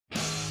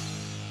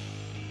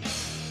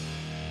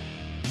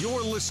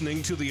You're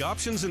listening to the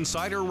Options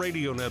Insider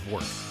Radio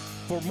Network.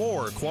 For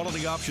more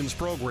quality options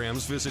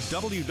programs, visit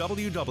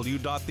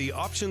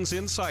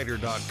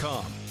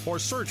www.theoptionsinsider.com or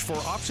search for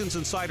Options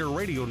Insider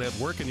Radio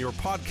Network in your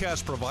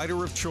podcast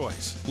provider of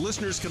choice.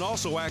 Listeners can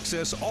also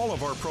access all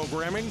of our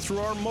programming through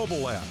our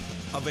mobile app,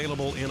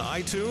 available in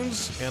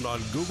iTunes and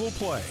on Google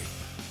Play.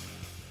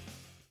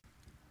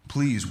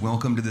 Please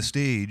welcome to the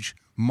stage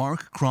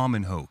Mark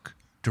Kromenhoek,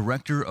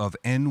 Director of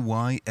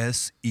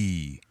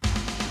NYSE.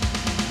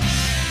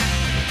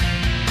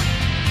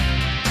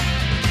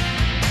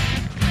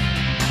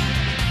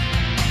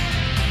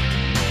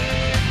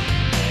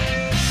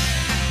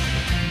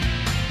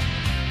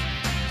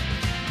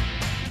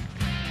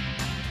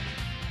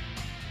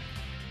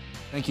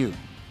 Thank you.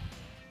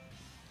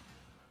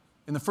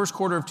 In the first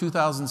quarter of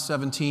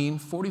 2017,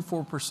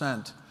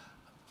 44%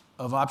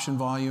 of option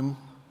volume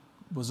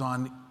was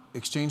on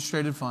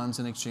exchange-traded funds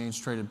and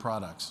exchange-traded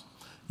products.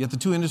 Yet the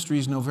two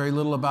industries know very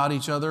little about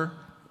each other,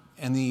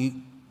 and the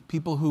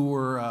people who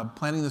were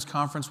planning this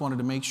conference wanted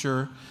to make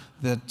sure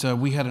that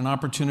we had an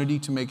opportunity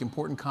to make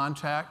important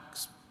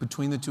contacts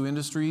between the two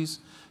industries,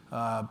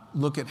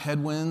 look at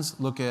headwinds,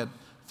 look at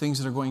things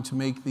that are going to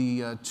make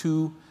the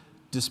two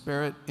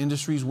disparate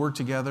industries work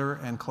together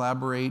and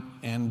collaborate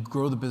and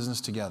grow the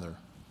business together.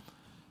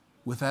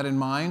 With that in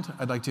mind,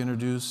 I'd like to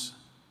introduce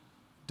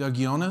Doug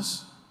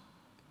Yones,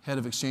 Head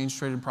of Exchange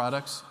Traded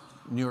Products,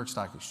 New York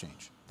Stock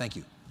Exchange. Thank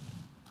you.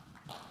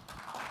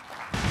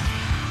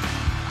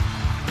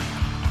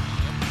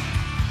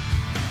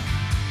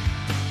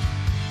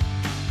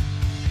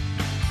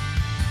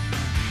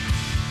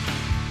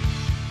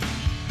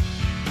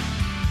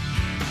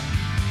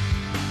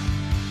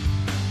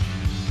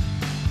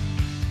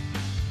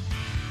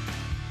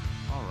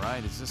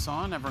 Is this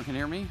on? Everyone can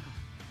hear me?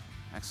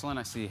 Excellent.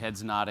 I see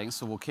heads nodding.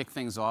 So we'll kick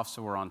things off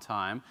so we're on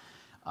time.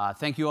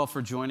 Thank you all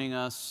for joining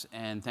us,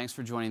 and thanks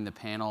for joining the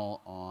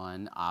panel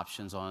on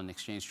options on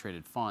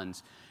exchange-traded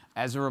funds.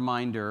 As a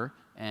reminder,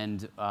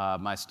 and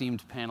my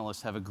esteemed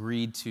panelists have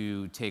agreed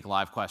to take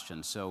live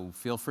questions, so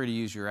feel free to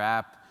use your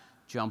app,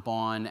 jump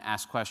on,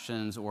 ask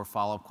questions or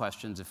follow-up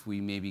questions. If we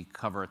maybe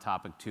cover a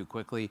topic too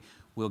quickly,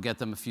 we'll get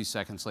them a few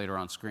seconds later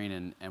on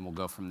screen, and we'll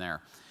go from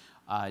there.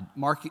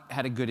 Mark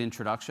had a good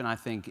introduction, I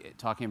think,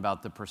 talking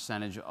about the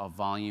percentage of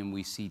volume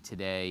we see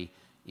today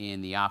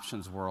in the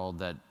options world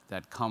that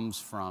comes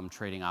from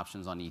trading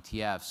options on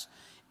ETFs.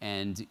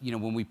 And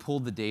when we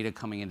pulled the data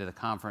coming into the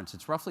conference,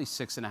 it's roughly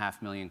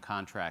 6.5 million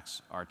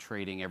contracts are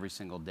trading every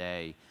single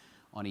day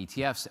on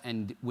ETFs.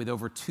 And with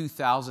over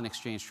 2,000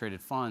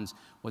 exchange-traded funds,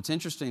 what's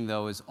interesting,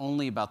 though, is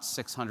only about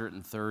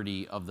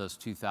 630 of those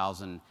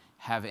 2,000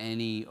 have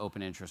any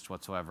open interest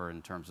whatsoever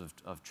in terms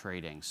of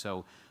trading.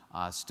 So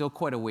still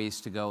quite a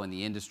ways to go in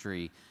the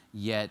industry,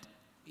 yet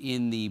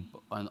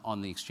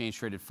on the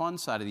exchange-traded fund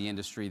side of the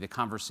industry, the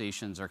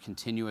conversations are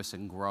continuous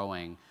and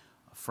growing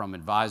from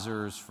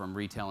advisors, from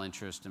retail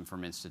interest, and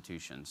from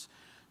institutions.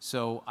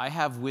 So I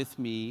have with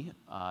me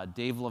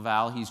Dave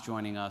LaValle. He's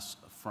joining us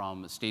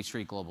from State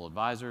Street Global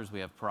Advisors. We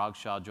have Parag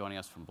Shah joining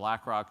us from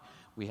BlackRock.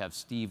 We have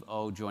Steve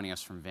O joining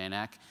us from Van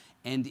Eck.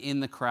 And in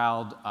the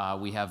crowd,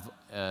 we have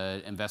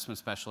investment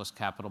specialist,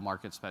 capital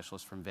market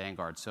specialist from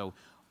Vanguard. So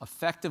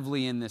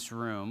effectively in this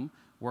room,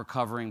 we're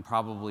covering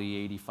probably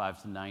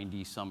 85 to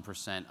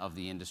 90% of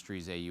the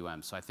industry's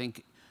AUM. So I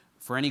think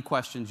for any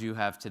questions you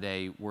have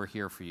today, we're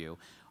here for you.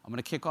 I'm going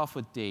to kick off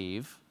with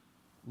Dave.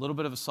 A little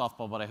bit of a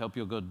softball, but I hope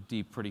you'll go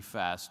deep pretty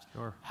fast.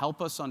 Sure.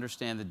 Help us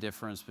understand the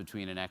difference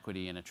between an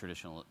equity and a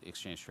traditional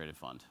exchange-traded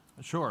fund.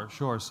 Sure.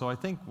 So I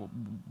think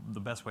the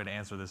best way to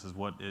answer this is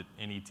what an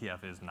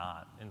ETF is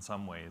not in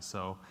some ways.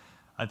 So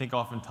I think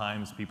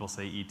oftentimes people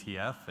say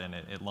ETF and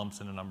it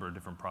lumps in a number of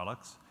different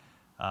products.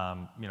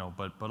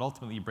 But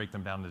ultimately you break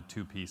them down into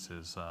two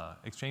pieces.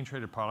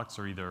 Exchange-traded products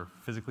are either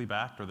physically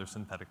backed or they're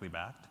synthetically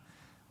backed.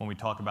 When we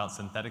talk about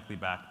synthetically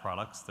backed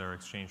products, they're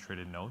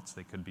exchange-traded notes.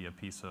 They could be a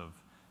piece of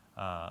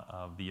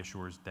the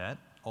issuer's debt,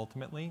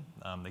 ultimately.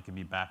 They can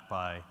be backed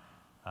by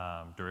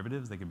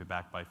derivatives. They can be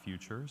backed by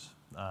futures.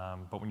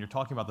 But when you're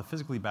talking about the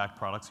physically backed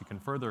products, you can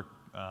further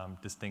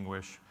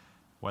distinguish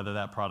whether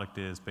that product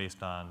is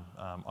based on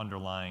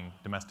underlying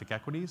domestic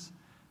equities,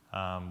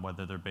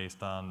 whether they're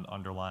based on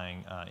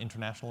underlying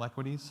international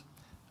equities.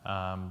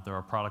 There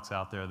are products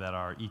out there that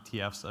are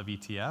ETFs of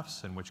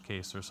ETFs, in which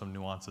case there's some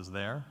nuances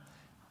there.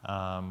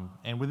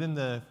 And within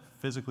the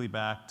physically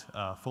backed,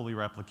 fully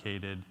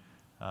replicated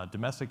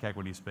domestic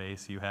equity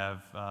space, you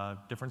have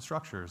different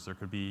structures. There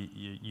could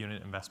be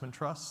unit investment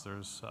trusts.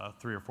 There's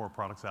 3 or 4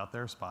 products out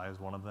there. SPY is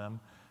one of them.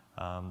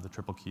 The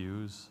triple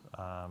Qs,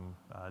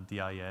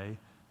 DIA,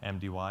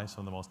 MDY, some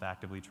of the most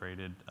actively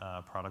traded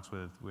products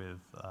with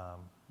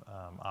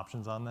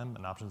options on them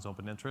and options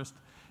open interest.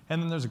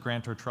 And then there's a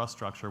grantor trust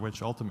structure,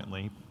 which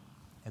ultimately,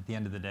 at the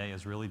end of the day,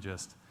 is really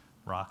just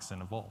rocks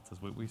in a vault, is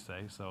what we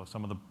say. So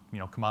some of the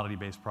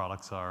commodity-based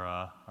products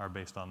are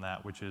based on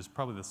that, which is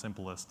probably the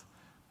simplest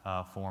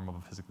form of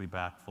a physically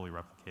backed, fully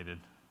replicated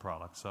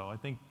product. So I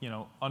think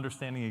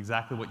understanding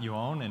exactly what you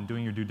own and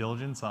doing your due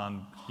diligence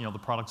on the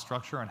product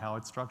structure and how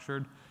it's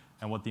structured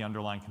and what the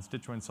underlying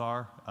constituents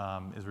are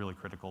is really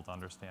critical to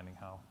understanding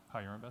how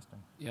you're investing.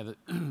 Yeah,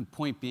 the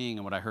point being,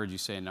 and what I heard you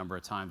say a number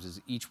of times,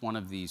 is each one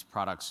of these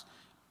products,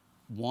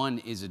 one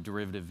is a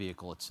derivative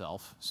vehicle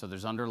itself, so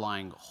there's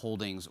underlying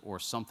holdings or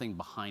something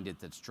behind it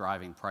that's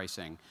driving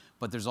pricing,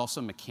 but there's also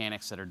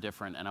mechanics that are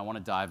different, and I want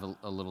to dive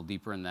a little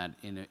deeper in that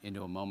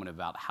into a moment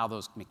about how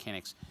those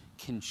mechanics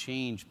can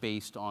change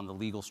based on the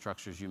legal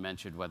structures you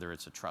mentioned, whether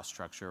it's a trust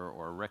structure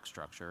or a RIC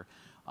structure.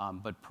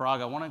 But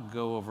Parag, I want to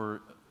go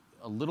over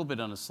a little bit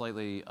on a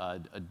slightly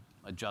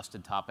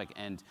adjusted topic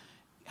and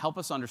help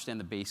us understand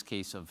the base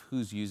case of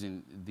who's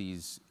using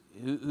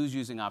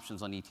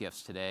options on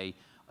ETFs today,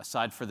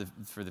 aside for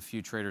the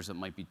few traders that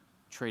might be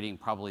trading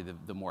probably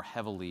the more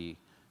heavily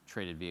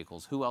traded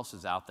vehicles. Who else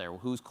is out there?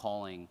 Who's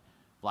calling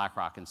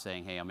BlackRock and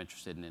saying, hey, I'm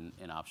interested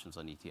in options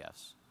on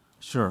ETFs?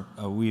 Sure.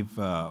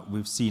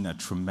 We've seen a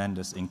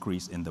tremendous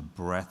increase in the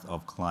breadth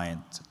of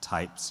client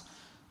types,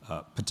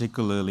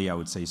 particularly, I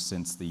would say,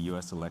 since the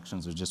U.S.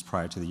 elections or just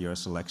prior to the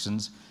U.S.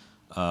 elections.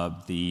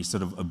 The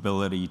sort of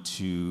ability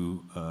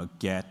to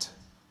get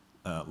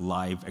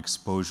live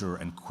exposure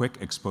and quick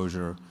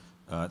exposure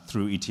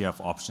through ETF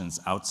options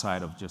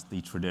outside of just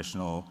the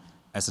traditional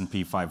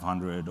S&P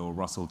 500 or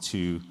Russell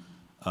 2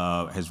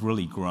 has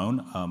really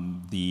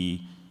grown.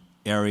 The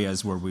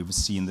areas where we've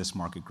seen this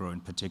market grow in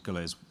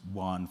particular is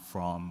one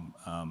from,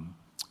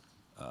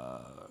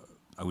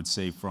 I would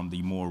say, from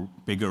the more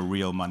bigger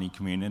real money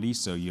community.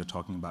 So you're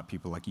talking about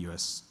people like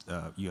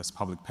US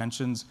public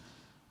pensions.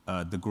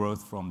 The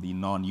growth from the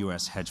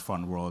non-US hedge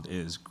fund world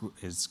is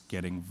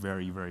getting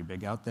very, very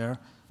big out there.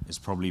 It's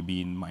probably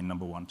been my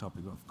 #1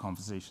 topic of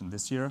conversation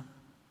this year.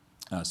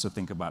 So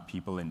think about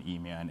people in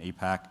EMEA and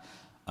APAC.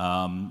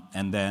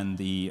 And then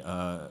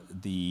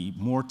the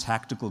more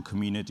tactical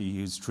community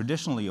who's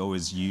traditionally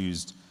always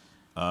used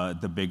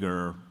the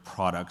bigger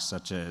products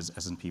such as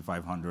S&P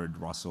 500,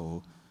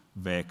 Russell,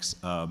 VIX,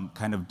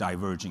 kind of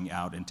diverging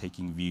out and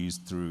taking views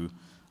through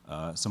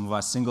some of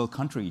our single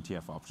country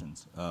ETF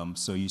options.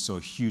 So you saw a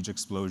huge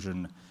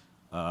explosion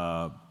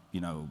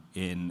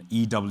in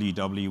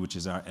EWW, which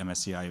is our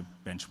MSCI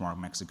benchmark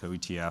Mexico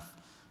ETF,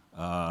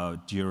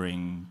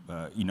 during,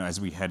 as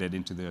we headed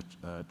into the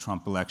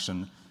Trump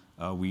election.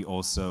 We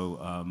also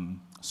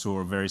saw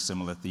a very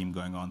similar theme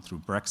going on through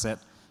Brexit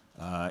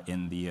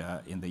in the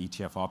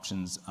ETF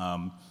options.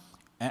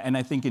 And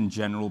I think in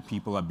general,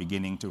 people are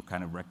beginning to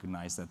kind of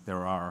recognize that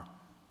there are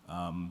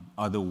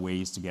other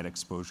ways to get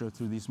exposure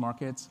through these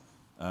markets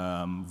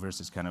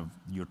versus kind of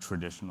your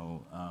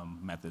traditional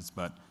methods.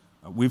 But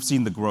we've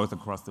seen the growth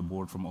across the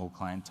board from all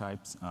client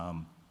types,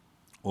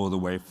 all the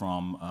way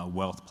from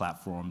wealth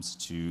platforms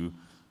to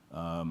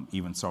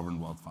even sovereign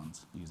wealth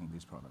funds using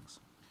these products.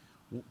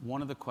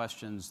 One of the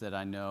questions that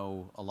I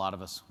know a lot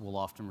of us will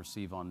often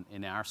receive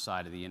in our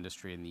side of the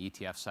industry, in the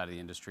ETF side of the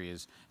industry,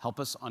 is help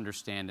us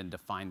understand and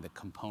define the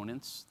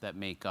components that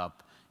make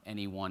up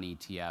any one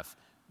ETF,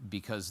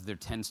 because there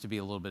tends to be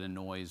a little bit of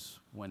noise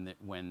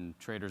when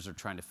traders are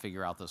trying to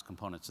figure out those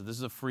components. So this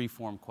is a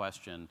free-form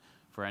question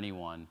for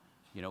anyone.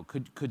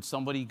 Could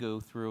somebody go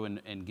through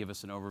and give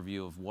us an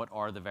overview of what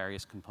are the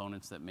various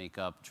components that make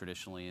up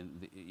traditionally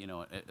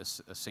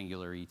a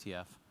singular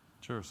ETF?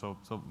 Sure. So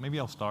maybe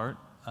I'll start.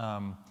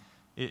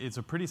 It's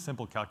a pretty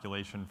simple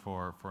calculation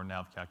for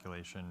NAV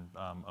calculation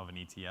of an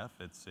ETF.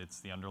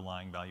 It's the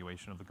underlying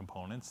valuation of the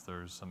components.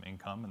 There's some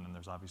income, and then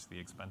there's obviously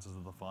the expenses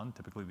of the fund.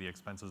 Typically, the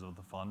expenses of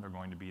the fund are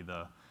going to be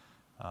the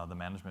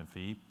management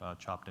fee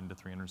chopped into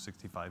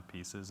 365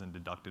 pieces and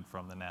deducted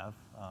from the NAV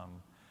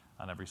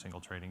on every single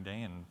trading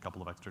day, and a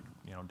couple of extra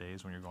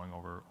days when you're going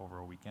over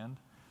a weekend.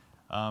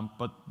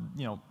 But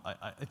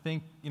I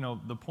think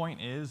the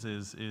point is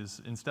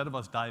instead of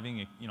us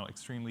diving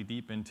extremely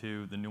deep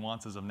into the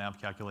nuances of NAV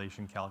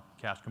calculation,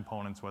 cash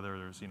components, whether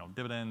there's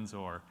dividends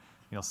or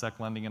SEC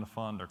lending in a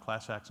fund or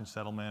class action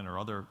settlement or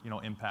other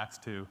impacts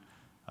to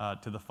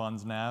the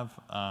fund's NAV,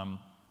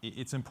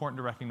 it's important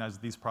to recognize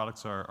that these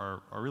products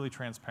are really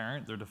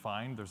transparent. They're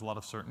defined. There's a lot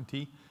of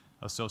certainty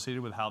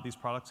associated with how these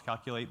products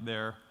calculate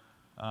their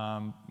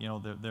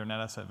net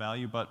asset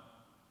value, but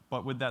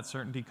with that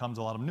certainty comes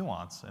a lot of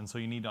nuance. And so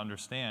you need to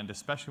understand,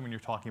 especially when you're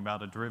talking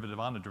about a derivative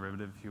on a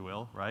derivative, if you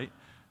will, right?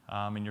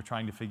 And you're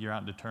trying to figure out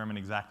and determine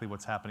exactly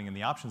what's happening in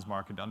the options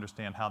market to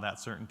understand how that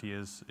certainty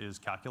is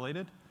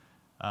calculated,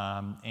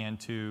 and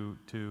to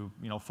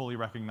fully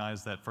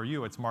recognize that for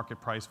you it's market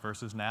price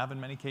versus NAV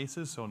in many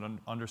cases. So to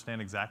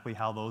understand exactly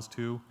how those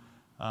two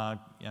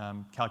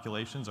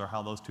calculations or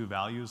how those two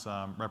values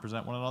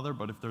represent one another.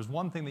 But if there's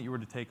one thing that you were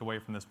to take away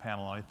from this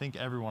panel, and I think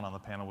everyone on the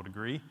panel would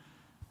agree,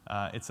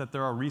 it's that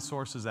there are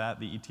resources at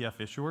the ETF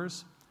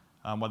issuers,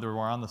 whether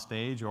we're on the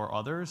stage or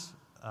others,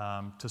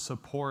 to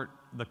support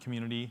the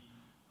community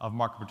of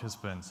market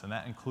participants, and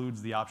that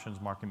includes the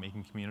options market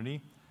making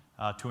community,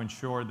 to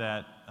ensure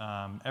that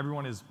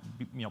everyone is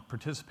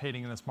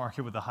participating in this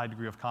market with a high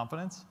degree of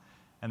confidence,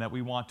 and that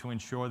we want to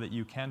ensure that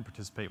you can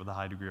participate with a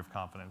high degree of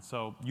confidence.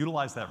 So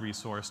utilize that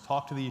resource,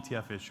 talk to the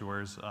ETF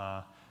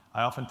issuers.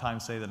 I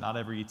oftentimes say that not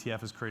every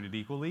ETF is created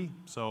equally,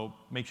 so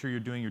make sure you're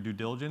doing your due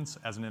diligence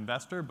as an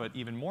investor, but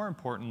even more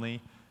importantly,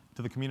 to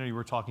to the community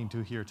we're talking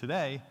to here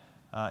today,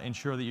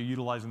 ensure that you're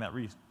utilizing that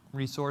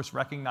resource,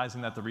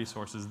 recognizing that the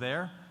resource is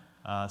there,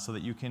 so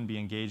that you can be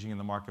engaging in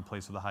the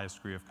marketplace with the highest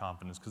degree of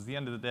confidence. Because at the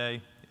end of the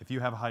day, if you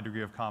have a high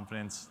degree of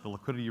confidence, the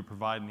liquidity you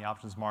provide in the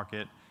options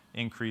market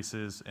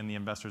increases, and the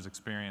investor's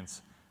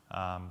experience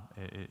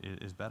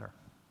is better.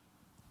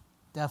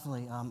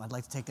 Definitely. I'd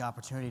like to take the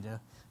opportunity to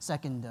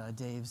second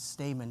Dave's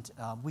statement.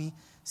 We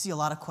see a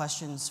lot of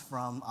questions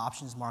from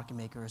options market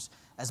makers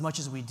as much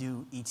as we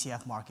do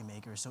ETF market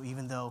makers. So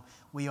even though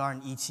we are an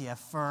ETF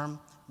firm,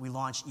 we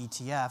launch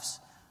ETFs,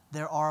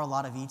 there are a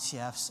lot of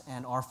ETFs,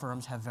 and our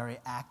firms have very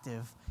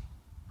active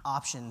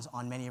options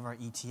on many of our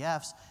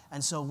ETFs,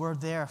 and so we're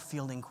there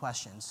fielding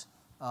questions.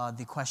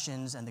 The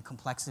questions and the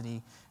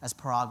complexity, as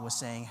Parag was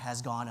saying,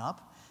 has gone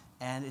up,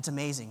 and it's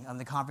amazing.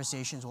 The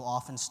conversations will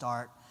often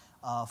start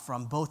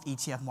from both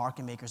ETF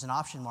market makers and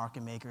option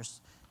market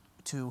makers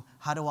to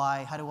how do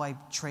I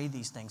trade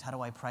these things? How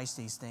do I price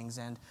these things?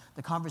 And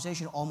the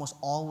conversation almost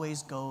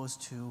always goes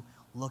to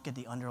look at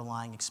the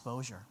underlying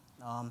exposure.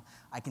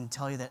 I can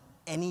tell you that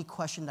any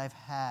question I've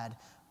had,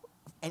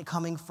 and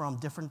coming from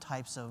different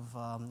types of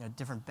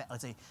different,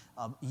 let's say,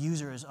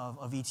 users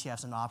of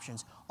ETFs and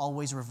options,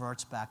 always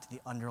reverts back to the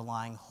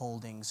underlying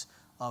holdings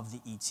of the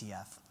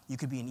ETF. You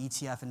could be an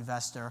ETF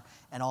investor,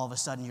 and all of a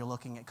sudden you're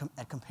looking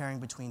at comparing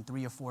between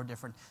 3 or 4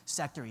 different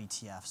sector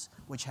ETFs,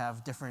 which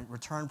have different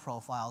return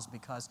profiles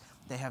because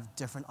they have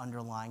different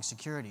underlying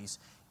securities.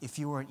 If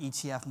you were an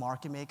ETF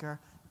market maker,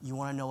 you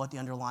want to know what the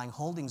underlying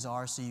holdings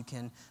are so you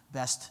can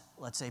best,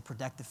 let's say,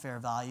 protect the fair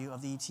value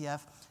of the ETF,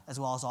 as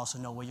well as also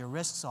know where your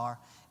risks are.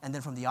 And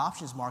then from the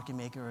options market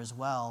maker as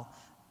well,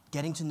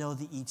 getting to know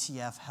the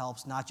ETF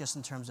helps not just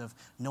in terms of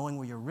knowing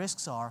where your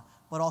risks are,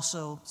 but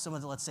also some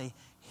of the, let's say,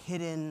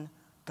 hidden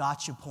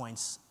gotcha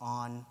points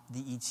on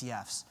the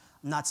ETFs.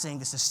 I'm not saying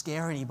this to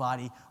scare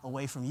anybody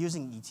away from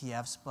using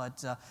ETFs,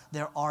 but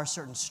there are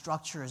certain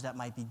structures that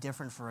might be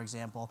different, for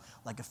example,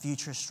 like a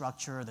future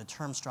structure, the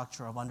term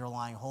structure of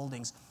underlying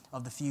holdings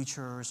of the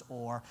futures,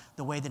 or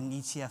the way that an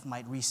ETF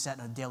might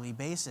reset on a daily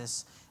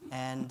basis.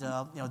 And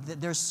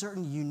there's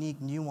certain unique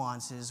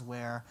nuances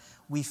where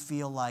we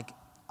feel like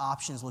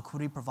options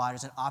liquidity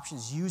providers and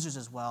options users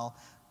as well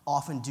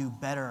often do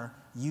better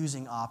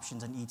using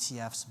options and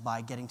ETFs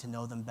by getting to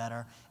know them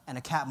better. And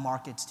a cap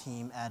markets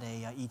team at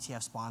a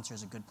ETF sponsor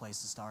is a good place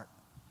to start.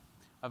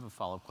 I have a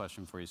follow-up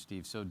question for you,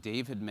 Steve. So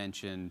Dave had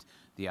mentioned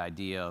the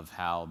idea of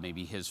how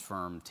maybe his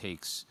firm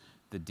takes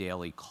the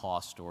daily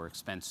cost or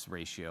expense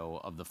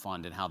ratio of the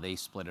fund and how they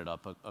split it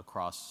up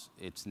across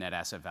its net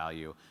asset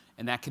value.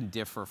 And that can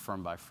differ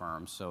firm by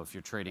firm. So if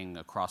you're trading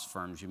across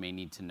firms, you may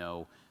need to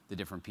know the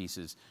different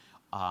pieces.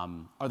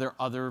 Are there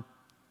other,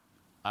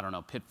 I don't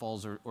know,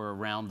 pitfalls or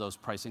around those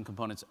pricing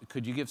components?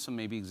 Could you give some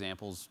maybe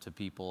examples to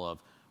people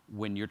of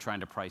when you're trying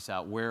to price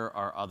out, where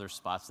are other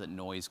spots that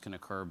noise can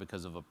occur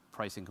because of a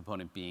pricing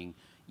component being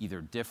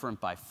either different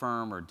by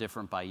firm or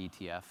different by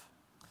ETF?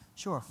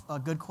 Sure, a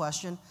good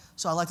question.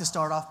 So I'd like to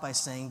start off by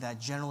saying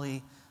that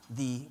generally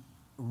the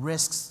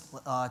risks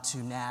to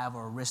NAV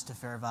or risk to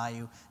fair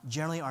value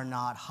generally are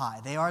not high.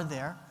 They are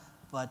there,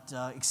 but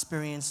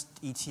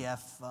experienced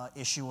ETF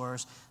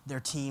issuers, their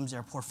teams,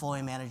 their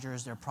portfolio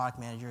managers, their product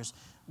managers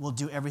will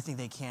do everything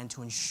they can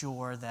to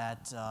ensure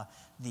that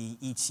the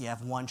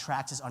ETF, one,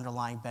 tracks its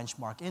underlying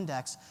benchmark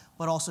index,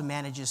 but also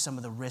manages some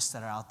of the risks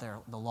that are out there,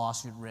 the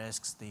lawsuit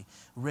risks, the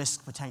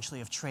risk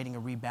potentially of trading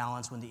a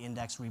rebalance when the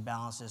index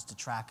rebalances to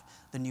track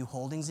the new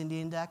holdings in the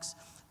index.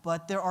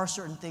 But there are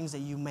certain things that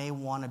you may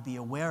want to be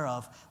aware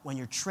of when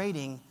you're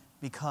trading,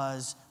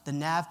 because the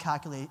NAV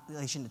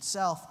calculation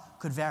itself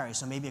could vary.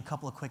 So maybe a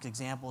couple of quick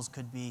examples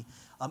could be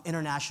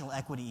international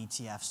equity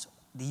ETFs.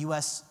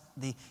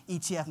 The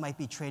ETF might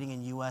be trading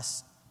in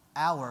US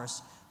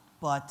hours,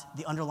 but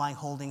the underlying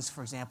holdings,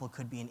 for example,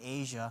 could be in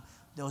Asia.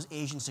 Those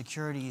Asian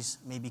securities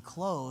may be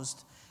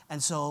closed,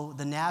 and so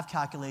the NAV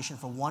calculation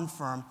for one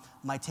firm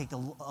might take the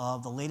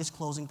latest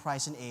closing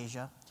price in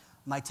Asia,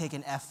 might take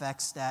an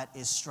FX that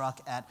is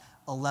struck at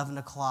 11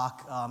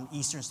 o'clock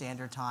Eastern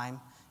Standard Time,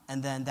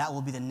 and then that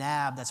will be the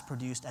NAV that's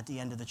produced at the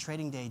end of the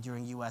trading day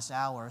during US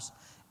hours.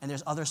 And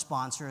there's other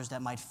sponsors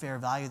that might fair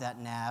value that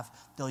NAV.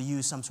 They'll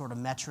use some sort of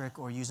metric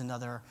or use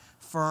another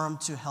firm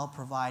to help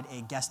provide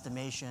a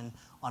guesstimation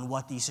on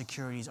what these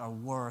securities are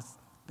worth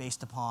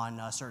based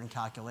upon certain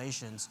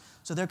calculations.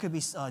 So there could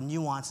be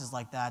nuances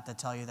like that that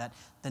tell you that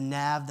the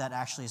NAV that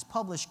actually is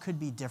published could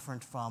be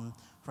different from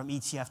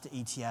ETF to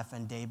ETF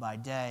and day by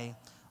day.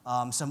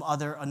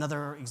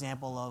 Another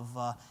example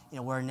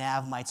of where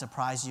NAV might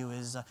surprise you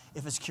is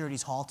if a security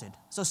is halted.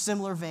 So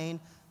similar vein,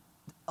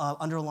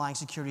 underlying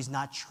securities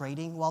not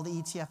trading while the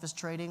ETF is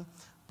trading,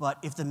 but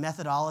if the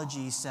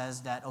methodology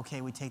says that,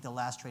 okay, we take the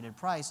last traded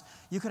price,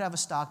 you could have a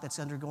stock that's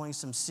undergoing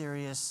some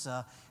serious,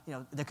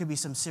 there could be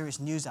some serious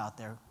news out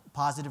there,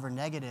 positive or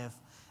negative,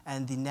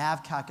 and the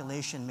NAV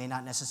calculation may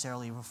not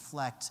necessarily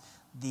reflect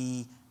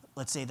the,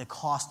 let's say, the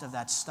cost of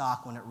that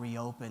stock when it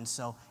reopens.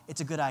 So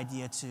it's a good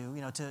idea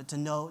to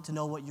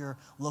know what you're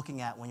looking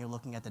at when you're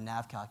looking at the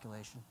NAV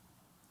calculation.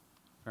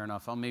 Fair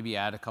enough. I'll maybe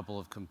add a couple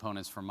of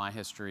components from my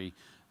history.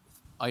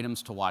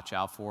 items to watch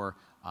out for,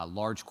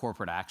 large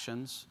corporate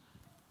actions.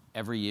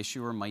 Every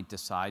issuer might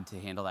decide to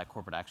handle that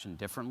corporate action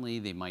differently.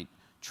 They might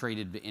trade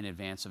it in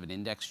advance of an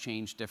index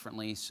change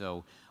differently.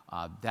 So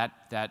that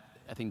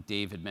I think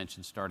Dave had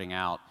mentioned starting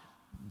out,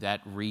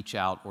 that reach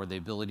out or the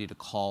ability to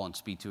call and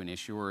speak to an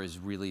issuer is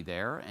really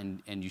there,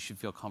 and you should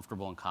feel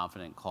comfortable and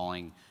confident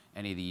calling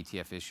any of the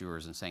ETF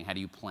issuers and saying, how do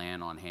you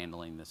plan on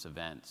handling this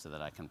event so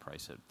that I can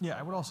price it? Yeah,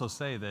 I would also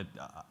say that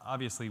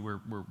obviously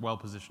we're well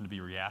positioned to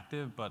be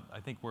reactive, but I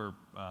think we're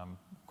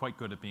quite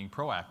good at being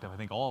proactive. I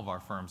think all of our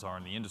firms are,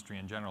 and the industry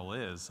in general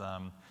is.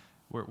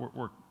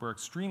 We're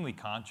extremely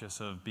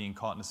conscious of being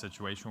caught in a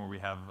situation where we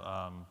have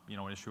an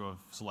issue of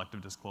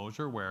selective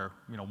disclosure, where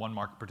one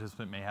market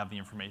participant may have the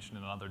information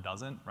and another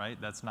doesn't.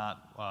 Right? That's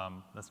not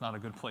a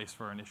good place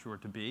for an issuer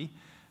to be.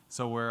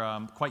 So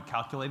we're quite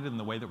calculated in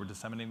the way that we're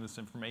disseminating this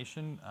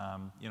information.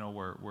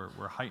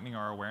 We're heightening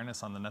our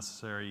awareness on the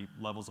necessary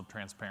levels of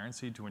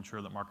transparency to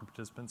ensure that market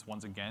participants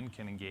once again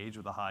can engage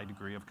with a high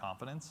degree of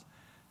confidence.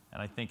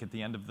 And I think at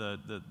the end of the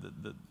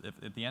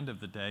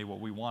day,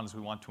 what we want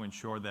to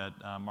ensure that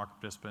market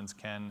participants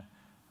can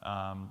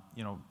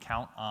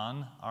count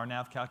on our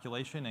NAV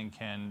calculation and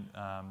can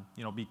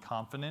be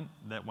confident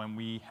that when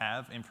we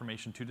have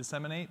information to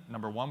disseminate,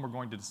 number one, we're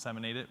going to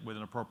disseminate it with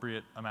an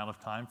appropriate amount of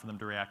time for them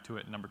to react to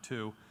it. And number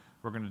two,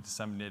 we're going to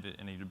disseminate it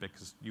in a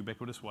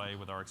ubiquitous way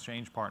with our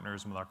exchange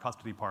partners and with our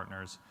custody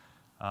partners,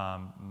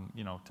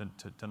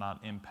 to not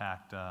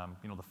impact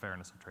the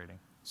fairness of trading.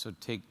 So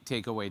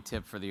takeaway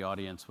tip for the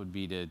audience would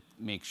be to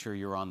make sure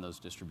you're on those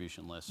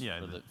distribution lists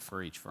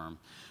for each firm.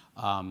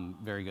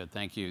 Very good,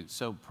 thank you.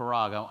 So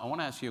Parag, I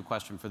want to ask you a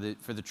question for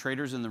the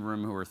traders in the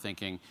room who are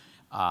thinking,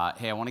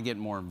 hey, I want to get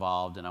more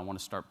involved and I want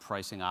to start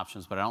pricing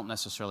options, but I don't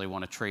necessarily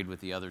want to trade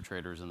with the other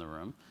traders in the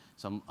room.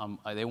 So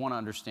they want to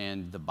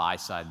understand the buy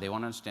side. They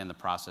want to understand the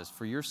process.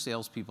 For your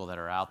salespeople that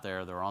are out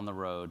there, they're on the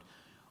road,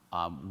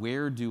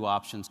 where do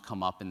options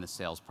come up in the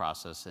sales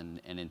process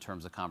and in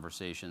terms of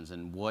conversations,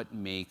 and what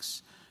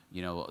makes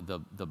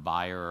the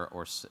buyer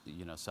or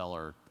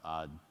seller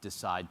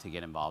decide to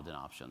get involved in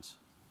options?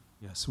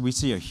 Yes, we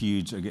see a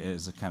huge,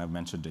 as I kind of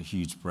mentioned, a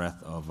huge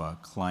breadth of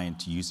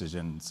client usage,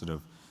 and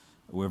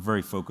we're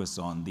very focused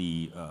on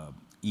the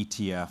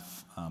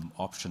ETF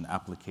option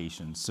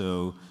application.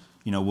 So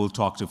we'll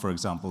talk to, for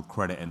example,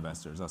 credit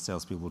investors. Our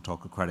salespeople will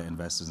talk to credit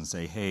investors and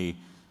say, hey,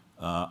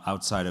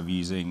 outside of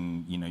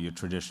using your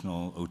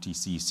traditional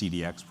OTC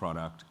CDX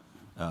product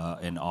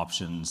in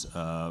options,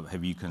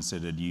 have you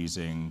considered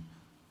using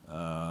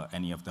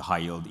any of the high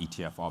yield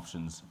ETF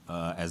options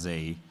as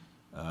a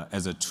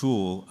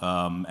tool?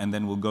 And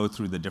then we'll go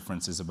through the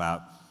differences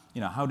about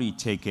how do you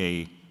take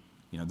the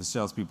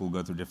salespeople will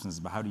go through differences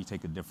about how do you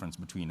take a difference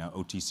between an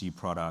OTC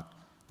product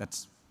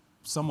that's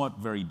somewhat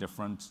very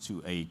different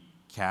to a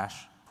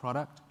cash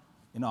product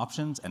in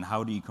options, and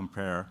how do you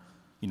compare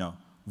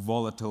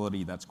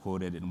volatility that's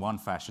quoted in one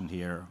fashion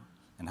here,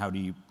 and how do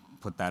you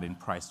put that in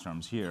price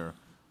terms here?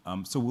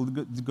 So we'll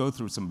go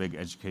through some big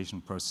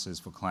education processes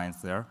for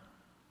clients there.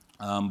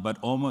 But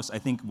I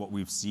think what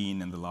we've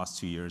seen in the last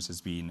 2 years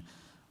has been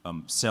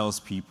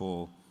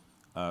salespeople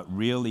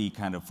really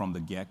kind of from the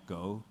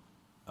get-go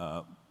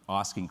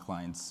asking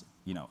clients,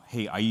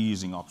 hey, are you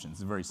using options?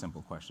 It's a very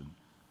simple question.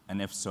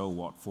 And if so,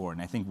 what for?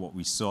 And I think what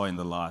we saw in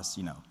the last,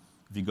 if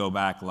you go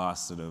back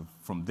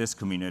from this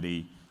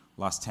community,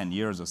 last 10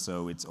 years or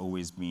so, it's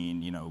always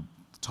been,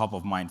 top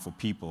of mind for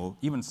people,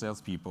 even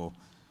salespeople.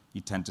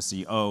 You tend to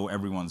see, oh,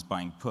 everyone's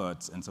buying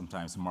puts, and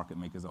sometimes the market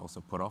makers are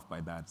also put off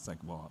by that. It's like,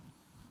 well,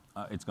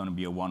 it's going to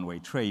be a one-way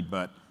trade,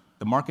 but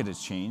the market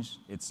has changed.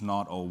 It's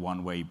not all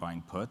one-way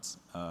buying puts,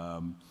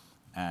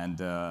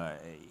 and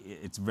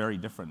it's very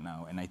different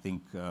now. And I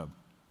think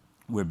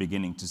we're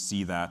beginning to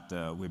see that.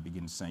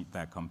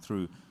 Come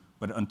through.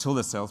 But until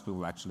the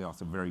salespeople actually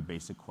ask a very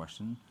basic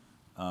question,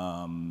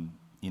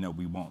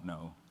 we won't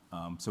know.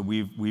 So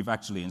we've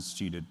actually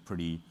instituted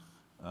pretty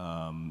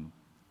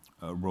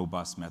a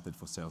robust method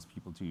for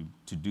salespeople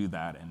to do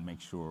that and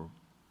make sure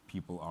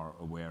people are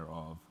aware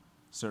of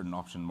certain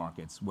option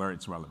markets where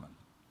it's relevant.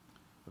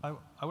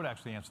 I would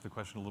actually answer the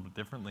question a little bit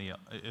differently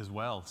as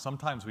well.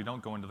 Sometimes we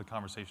don't go into the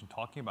conversation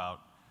talking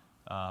about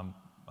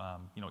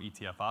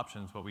ETF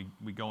options, but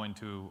we go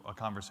into a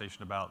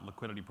conversation about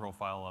liquidity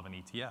profile of an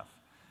ETF.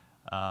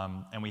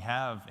 And we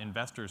have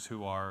investors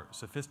who are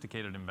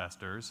sophisticated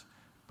investors,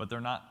 but they're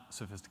not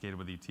sophisticated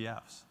with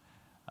ETFs.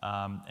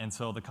 And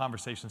so the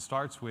conversation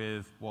starts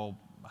with, well,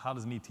 how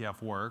does an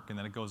ETF work? And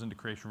then it goes into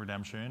creation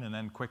redemption, and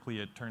then quickly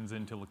it turns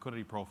into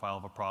liquidity profile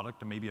of a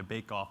product and maybe a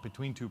bake-off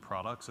between two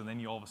products. And then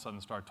you all of a sudden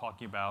start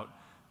talking about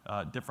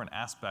different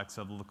aspects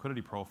of the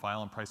liquidity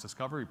profile and price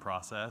discovery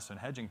process and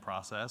hedging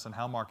process and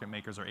how market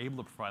makers are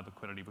able to provide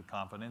liquidity with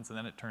confidence. And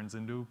then it turns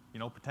into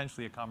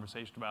potentially a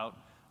conversation about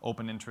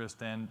open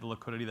interest and the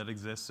liquidity that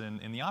exists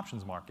in the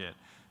options market.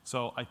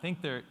 So I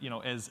think there,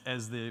 there's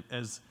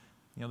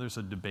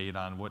a debate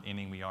on what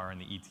inning we are in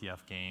the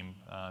ETF game.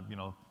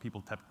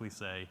 People typically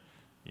say,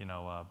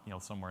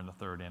 somewhere in the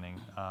third inning.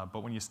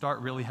 But when you start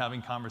really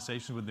having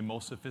conversations with the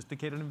most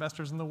sophisticated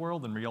investors in the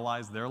world and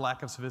realize their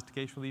lack of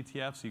sophistication with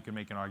ETFs, you can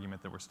make an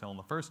argument that we're still in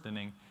the first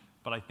inning.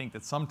 But I think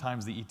that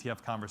sometimes the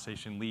ETF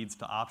conversation leads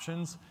to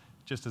options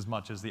just as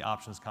much as the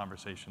options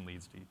conversation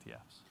leads to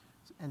ETFs.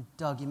 And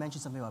Doug, you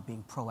mentioned something about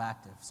being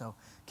proactive. So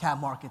cap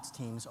markets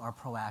teams are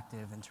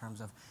proactive in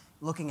terms of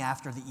looking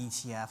after the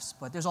ETFs,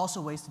 but there's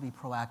also ways to be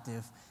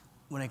proactive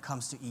when it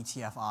comes to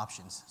ETF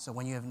options. So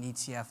when you have an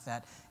ETF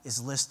that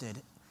is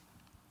listed,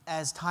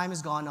 as time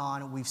has gone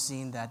on, we've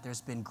seen that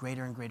there's been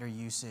greater and greater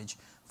usage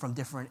from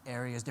different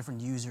areas,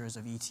 different users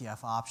of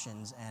ETF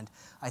options. And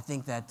I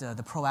think that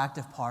the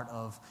proactive part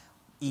of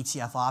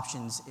ETF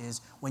options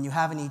is when you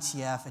have an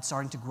ETF, it's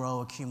starting to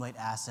grow, accumulate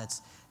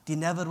assets. The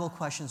inevitable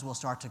questions will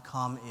start to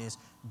come is,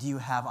 do you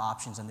have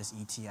options on this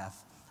ETF?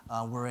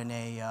 We're in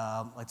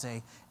let's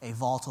say, a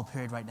volatile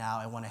period right now.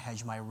 I want to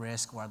hedge my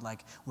risk, or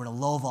we're in a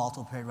low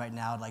volatile period right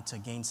now. I'd like to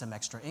gain some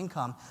extra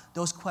income.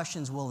 Those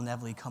questions will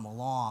inevitably come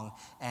along,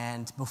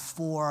 and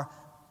before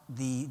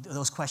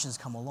those questions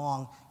come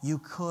along, you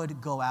could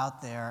go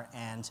out there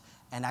and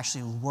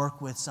actually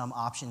work with some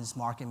options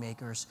market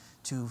makers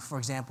to, for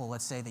example,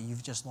 let's say that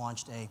you've just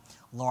launched a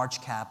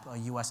large cap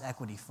U.S.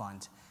 equity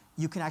fund.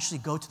 You can actually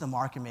go to the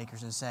market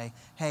makers and say,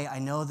 hey, I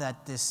know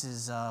that this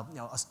is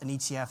an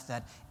ETF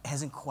that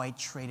hasn't quite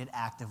traded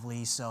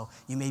actively, so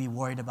you may be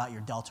worried about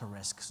your delta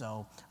risk.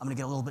 So I'm going to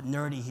get a little bit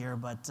nerdy here,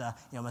 but I'm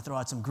going to throw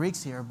out some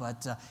Greeks here,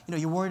 but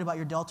you're worried about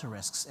your delta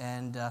risks.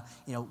 And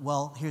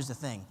well, here's the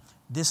thing.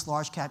 This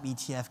large cap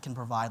ETF can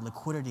provide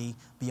liquidity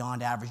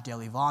beyond average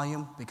daily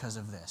volume because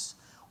of this.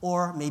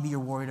 Or maybe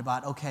you're worried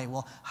about, okay,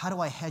 well, how do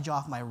I hedge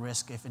off my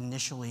risk if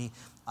initially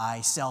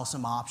I sell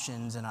some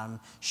options and I'm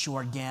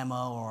short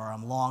gamma or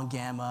I'm long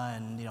gamma,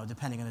 and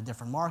depending on the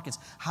different markets,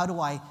 how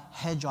do I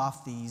hedge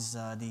off these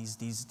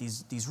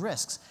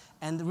risks?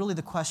 And really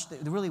the question,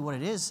 really what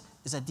it is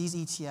that these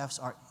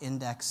ETFs are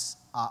index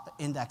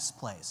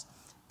plays,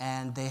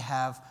 and they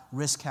have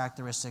risk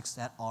characteristics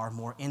that are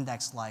more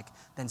index-like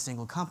than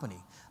single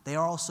company. They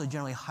are also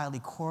generally highly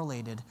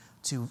correlated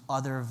to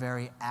other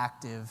very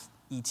active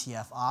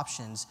ETF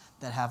options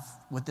that have,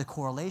 with the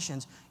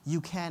correlations, you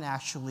can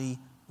actually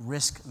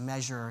risk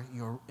measure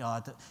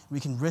we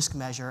can risk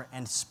measure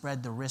and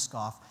spread the risk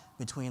off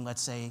between,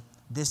 let's say,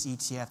 this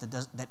ETF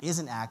that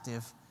isn't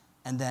active,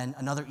 and then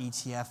another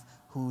ETF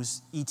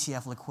whose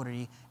ETF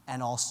liquidity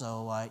and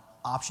also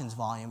options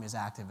volume is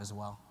active as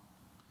well.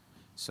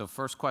 So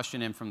first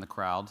question in from the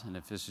crowd, and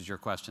if this is your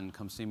question,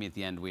 come see me at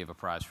the end. We have a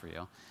prize for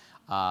you.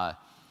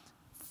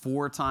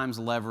 4 times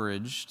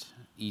leveraged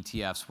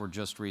ETFs were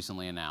just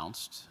recently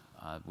announced.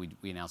 We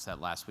announced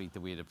that last week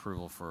that we had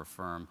approval for a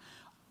firm.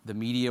 The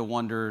media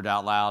wondered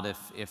out loud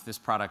if this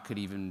product could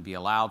even be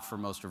allowed for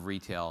most of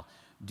retail.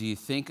 Do you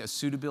think a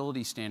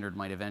suitability standard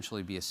might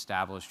eventually be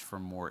established for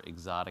more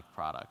exotic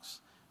products?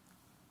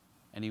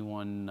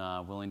 Anyone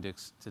willing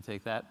to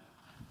take that?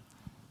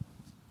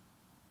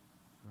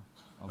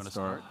 I'll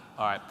start.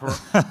 All right,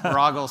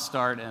 Parag will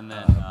start, and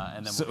then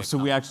we'll So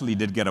we actually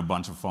did get a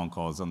bunch of phone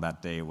calls on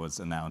that day it was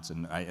announced,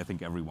 and I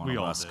think every one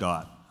of us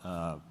got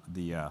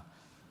the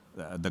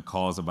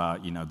calls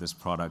about this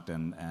product,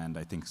 and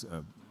I think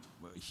a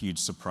huge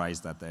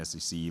surprise that the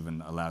SEC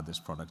even allowed this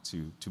product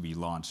to be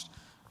launched,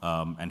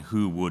 and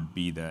who would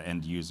be the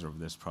end user of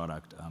this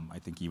product. I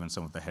think even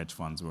some of the hedge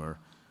funds were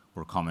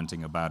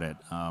commenting about it.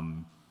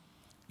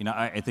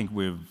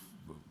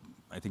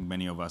 I think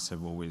many of us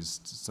have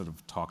always sort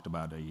of talked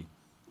about a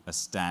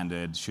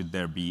standard. Should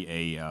there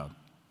be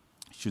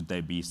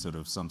sort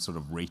of some sort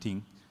of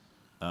rating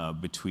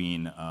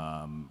between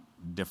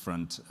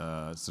different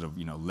sort of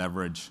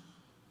leverage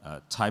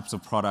types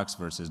of products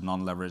versus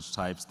non-leverage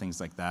types,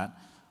 things like that.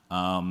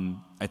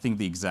 I think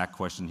the exact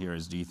question here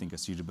is, do you think a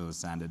suitability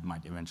standard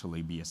might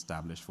eventually be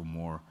established for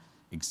more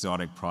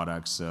exotic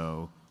products?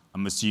 So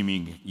I'm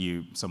assuming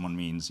someone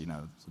means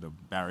sort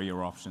of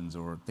barrier options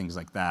or things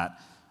like that.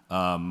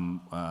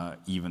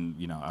 Even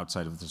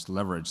outside of this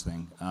leverage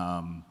thing.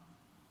 I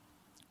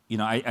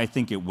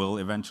think it will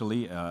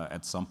eventually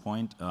at some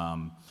point.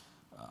 I'm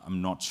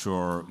not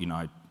sure.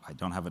 I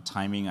don't have a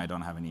timing. I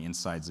don't have any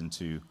insights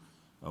into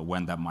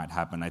when that might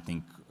happen. I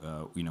think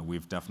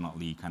we've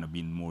definitely kind of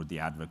been more the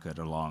advocate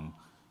along.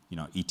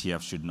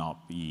 ETF should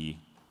not be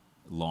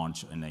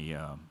launched in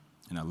a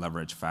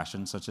leverage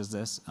fashion such as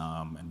this,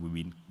 and we've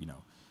been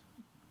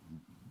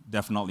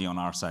definitely on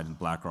our side in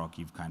BlackRock,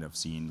 you've kind of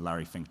seen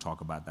Larry Fink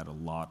talk about that a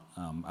lot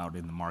out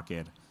in the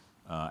market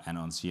and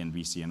on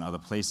CNBC and other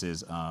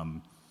places.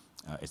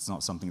 It's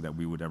not something that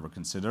we would ever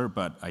consider,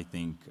 but I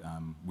think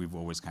we've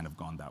always kind of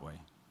gone that way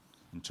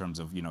in terms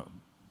of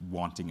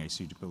wanting a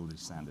suitability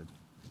standard.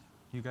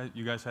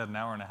 You guys had an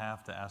hour and a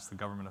half to ask the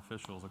government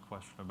officials a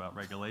question about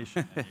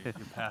regulation, and you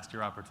passed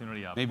your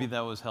opportunity up. Maybe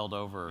that was held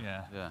over.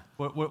 Yeah.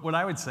 What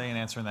I would say in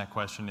answering that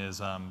question is,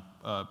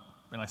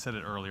 and I said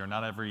it earlier,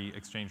 not every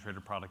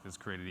exchange-traded product is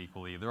created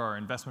equally. There are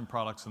investment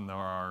products and there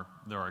are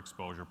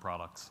exposure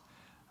products.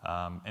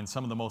 And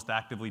some of the most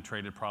actively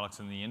traded products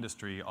in the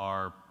industry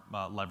are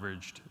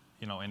leveraged,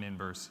 in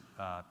inverse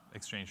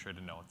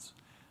exchange-traded notes.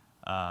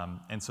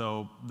 And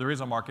so there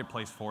is a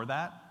marketplace for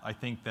that. I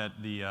think that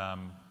the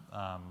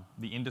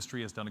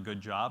industry has done a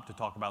good job to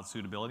talk about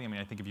suitability. I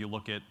mean, I think if you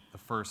look at the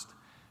first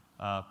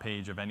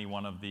page of any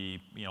one of the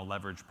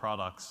leveraged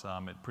products,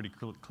 it pretty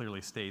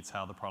clearly states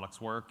how the products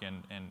work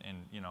and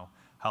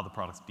how the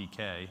products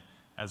decay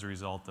as a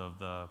result of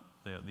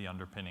the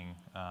underpinning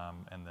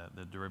and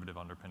the derivative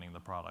underpinning the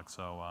product.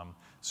 So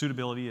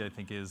suitability, I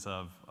think, is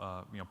of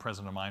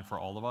present in mind for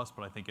all of us.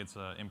 But I think it's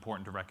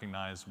important to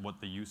recognize what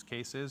the use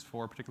case is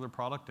for a particular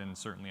product and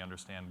certainly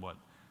understand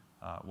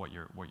what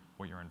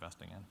you're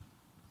investing in.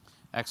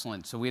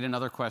 Excellent. So we had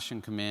another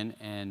question come in,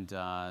 and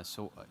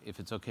so if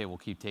it's okay, we'll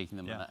keep taking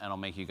them, Yeah. and I'll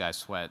make you guys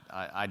sweat.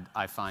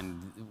 I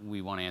find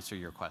we want to answer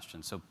your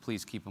questions, so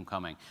please keep them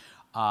coming.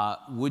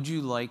 Would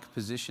you like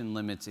position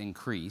limits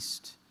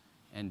increased,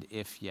 and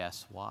if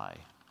yes, why?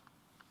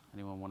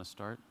 Anyone want to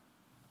start?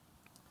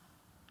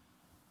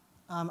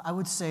 I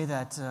would say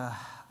that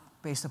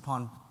based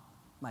upon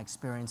my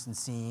experience in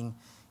seeing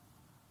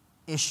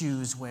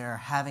issues where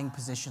having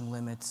position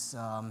limits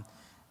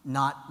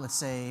not, let's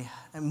say,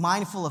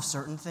 mindful of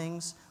certain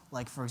things,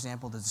 like, for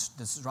example, the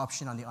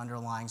disruption on the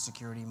underlying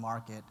security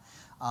market,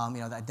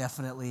 that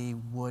definitely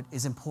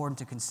is important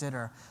to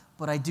consider.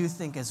 But I do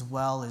think as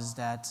well is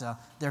that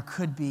there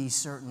could be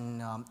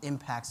certain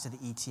impacts to the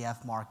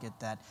ETF market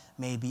that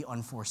may be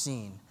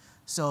unforeseen.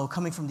 So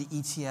coming from the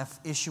ETF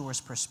issuer's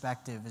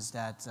perspective is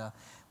that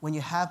when you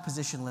have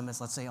position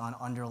limits, let's say on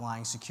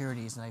underlying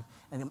securities,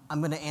 and I'm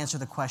going to answer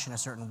the question a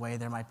certain way,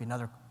 there might be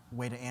another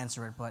way to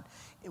answer it, but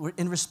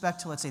in respect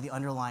to, let's say, the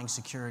underlying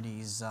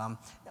securities, I'm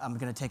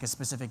going to take a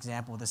specific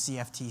example, the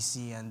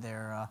CFTC and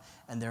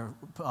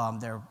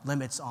their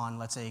limits on,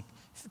 let's say,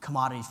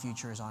 commodity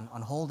futures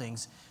on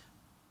holdings.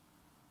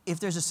 If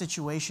there's a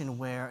situation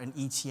where an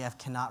ETF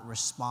cannot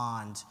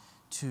respond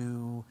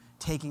to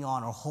taking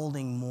on or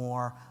holding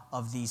more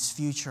of these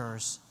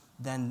futures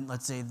than,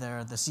 let's say,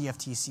 the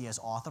CFTC has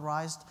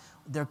authorized,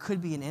 there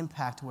could be an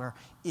impact where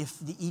if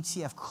the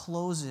ETF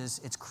closes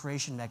its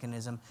creation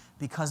mechanism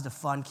because the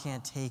fund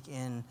can't take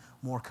in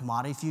more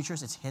commodity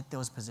futures, it's hit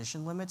those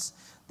position limits,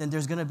 then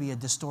there's going to be a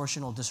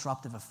distortional,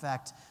 disruptive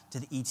effect to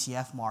the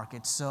ETF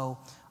market. So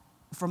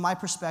from my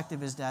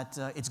perspective is that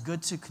it's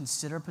good to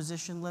consider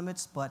position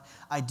limits, but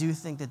I do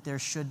think that there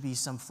should be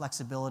some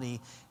flexibility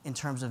in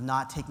terms of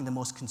not taking the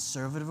most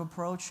conservative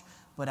approach,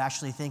 but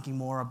actually thinking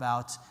more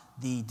about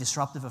the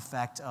disruptive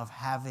effect of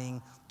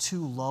having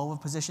too low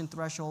of position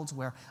thresholds,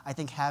 where I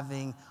think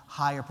having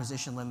higher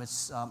position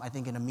limits, I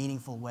think in a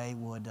meaningful way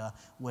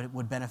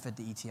would benefit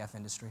the ETF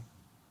industry.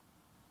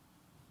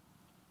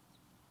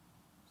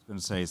 I was going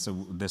to say,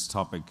 so this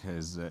topic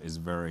is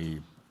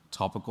very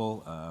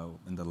topical.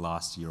 In the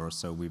last year or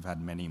so, we've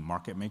had many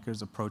market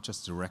makers approach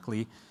us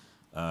directly,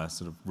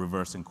 sort of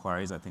reverse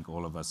inquiries. I think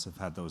all of us have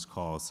had those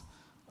calls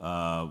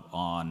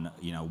on,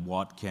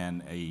 what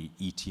can a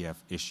ETF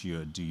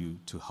issuer do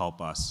to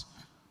help us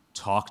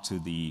talk to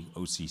the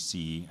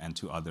OCC and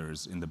to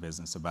others in the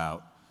business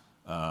about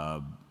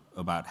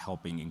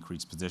helping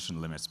increase position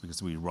limits,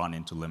 because we run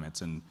into limits.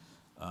 And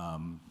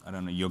I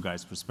don't know your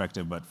guys'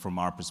 perspective, but from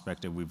our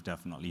perspective, we've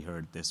definitely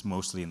heard this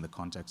mostly in the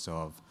context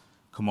of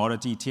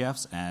commodity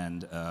ETFs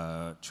and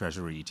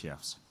treasury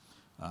ETFs.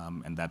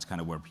 And that's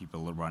kind of where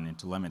people run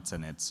into limits,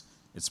 and it's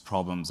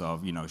problems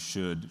of,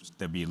 should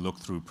there be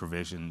look-through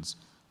provisions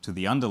to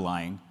the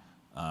underlying?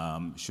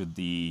 Should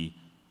the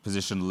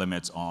position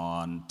limits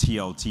on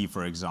TLT,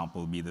 for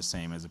example, be the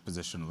same as a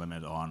position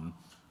limit on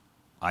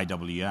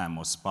IWM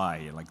or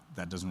SPY? Like,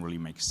 that doesn't really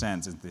make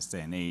sense in this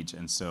day and age.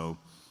 And so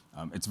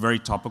it's very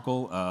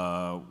topical.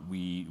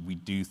 We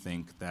do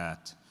think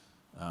that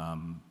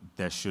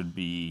there should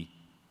be,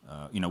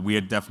 we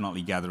are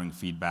definitely gathering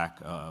feedback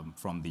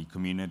from the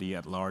community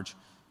at large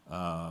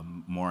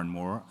more and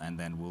more. And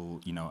then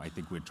I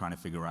think we're trying to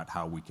figure out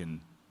how we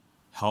can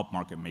help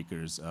market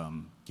makers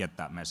get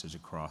that message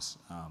across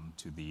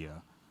to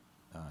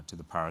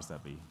the powers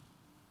that be.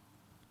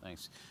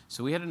 Thanks.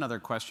 So we had another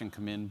question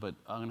come in, but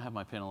I'm going to have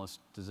my panelists.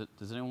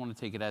 Does anyone want to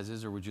take it as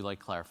is, or would you like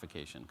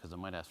clarification? Because I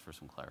might ask for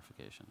some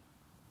clarification.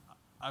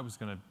 I was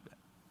going to.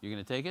 You're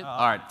going to take it?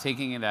 All right,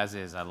 taking it as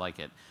is. I like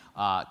it.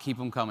 Keep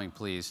them coming,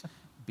 please,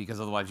 because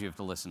otherwise you have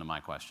to listen to my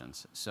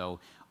questions. So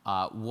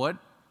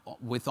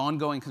with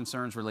ongoing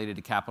concerns related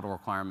to capital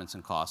requirements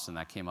and costs, and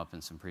that came up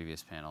in some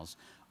previous panels,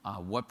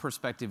 what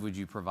perspective would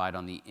you provide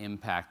on the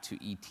impact to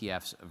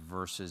ETFs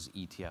versus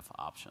ETF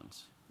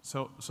options?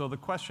 So the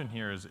question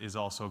here is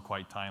also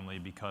quite timely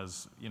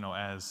because,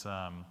 as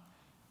an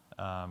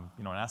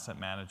asset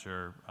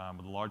manager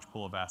with a large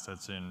pool of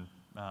assets in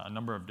a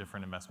number of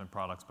different investment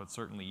products, but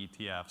certainly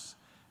ETFs,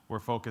 we're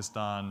focused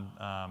on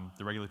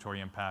the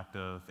regulatory impact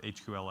of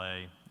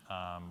HQLA,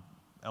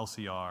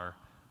 LCR,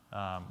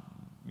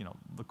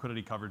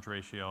 liquidity coverage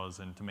ratios,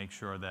 and to make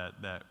sure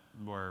that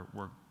we're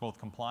both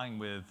complying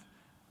with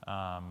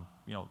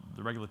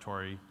the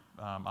regulatory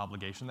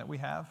obligation that we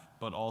have,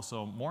 but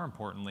also more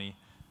importantly,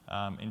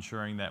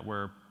 ensuring that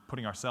we're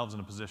putting ourselves in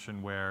a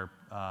position where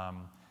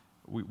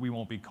we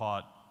won't be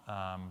caught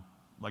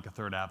like a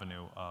Third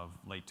Avenue of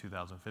late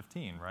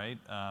 2015, right?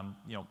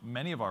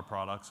 Many of our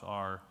products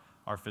are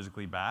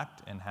physically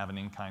backed and have an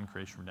in-kind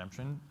creation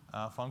redemption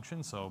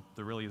function, so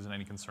there really isn't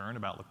any concern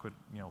about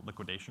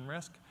liquidation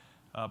risk.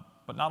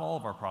 But not all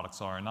of our products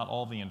are, and not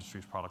all the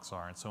industry's products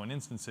are. And so in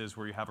instances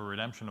where you have a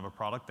redemption of a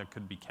product that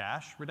could be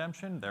cash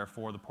redemption,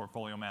 therefore the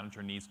portfolio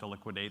manager needs to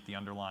liquidate the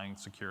underlying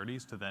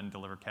securities to then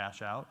deliver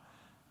cash out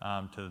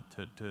to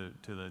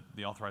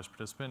the authorized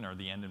participant or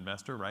the end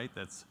investor, right?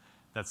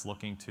 That's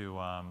looking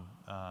to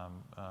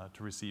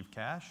receive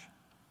cash.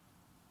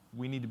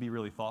 We need to be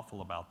really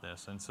thoughtful about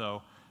this. And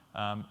so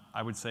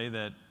I would say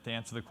that to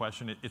answer the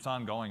question, it's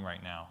ongoing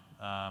right now.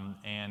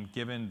 And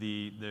given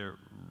the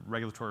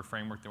regulatory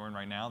framework that we're in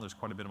right now, there's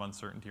quite a bit of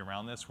uncertainty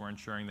around this. We're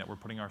ensuring that we're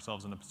putting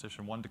ourselves in a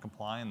position, one, to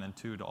comply, and then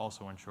two, to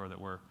also ensure that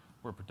we're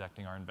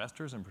protecting our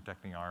investors and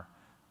protecting our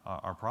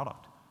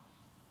product.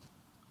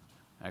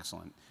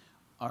 Excellent.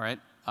 All right,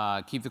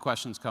 keep the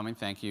questions coming.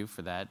 Thank you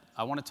for that.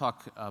 I want to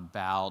talk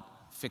about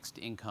fixed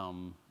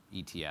income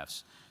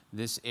ETFs.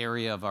 This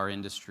area of our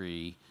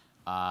industry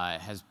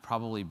has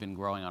probably been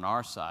growing on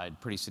our side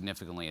pretty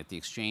significantly. At the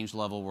exchange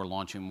level, we're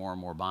launching more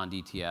and more bond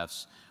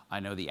ETFs. I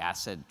know the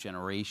asset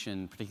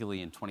generation,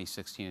 particularly in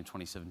 2016 and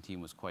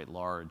 2017, was quite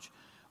large.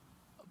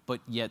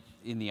 But yet,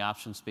 in the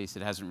option space,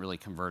 it hasn't really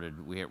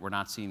converted. We're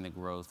not seeing the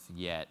growth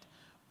yet.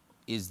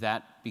 Is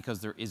that because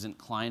there isn't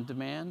client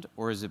demand,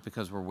 or is it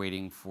because we're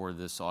waiting for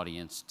this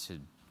audience to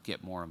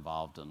get more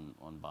involved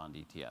on bond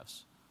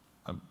ETFs?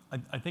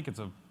 I think it's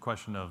a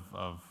question of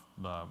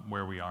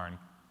where we are and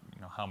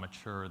how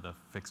mature the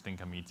fixed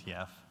income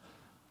ETF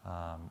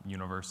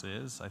universe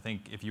is. I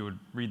think if you would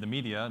read the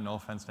media, no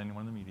offense to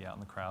anyone in the media out in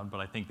the crowd,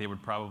 but I think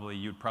you'd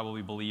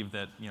probably believe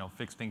that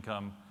fixed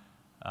income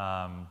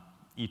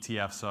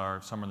ETFs are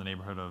somewhere in the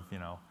neighborhood of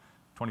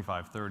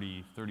 25,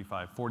 30,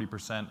 35,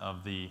 40%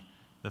 of the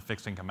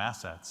fixed income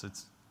assets.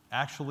 It's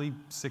actually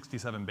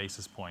 67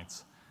 basis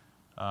points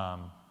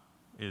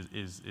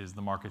is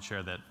the market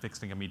share that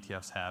fixed income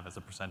ETFs have as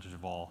a percentage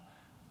of all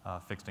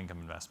fixed income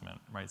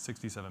investment, right?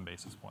 67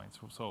 basis points.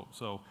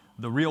 So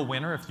the real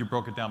winner, if you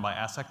broke it down by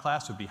asset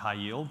class, would be high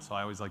yield. So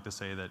I always like to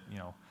say that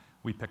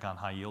we pick on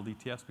high yield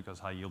ETFs because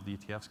high yield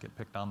ETFs get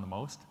picked on the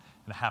most,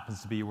 and it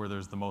happens to be where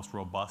there's the most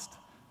robust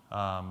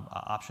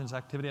options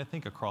activity, I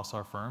think, across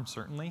our firm,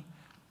 certainly.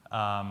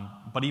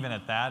 But even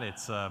at that,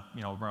 it's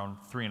around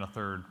 3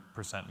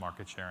 1/3%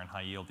 market share in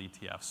high yield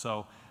ETFs.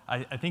 So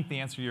I think the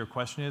answer to your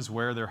question is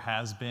where there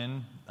has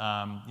been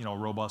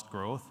robust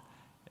growth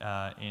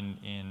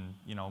in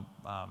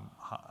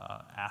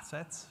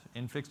assets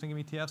in fixed income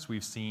ETFs,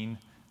 we've seen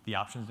the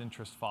options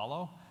interest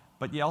follow.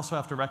 But you also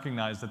have to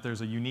recognize that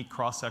there's a unique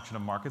cross-section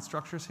of market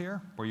structures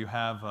here, where you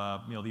have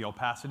the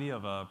opacity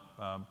of a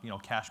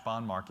cash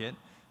bond market,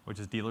 which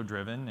is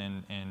dealer-driven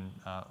and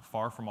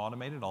far from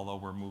automated, although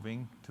we're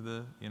moving to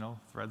the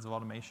threads of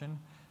automation.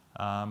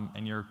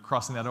 And you're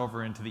crossing that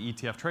over into the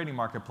ETF trading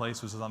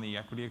marketplace, which is on the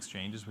equity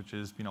exchanges, which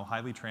is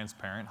highly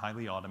transparent,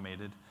 highly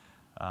automated.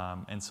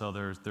 And so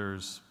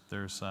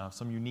there's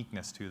some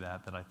uniqueness to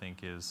that I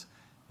think is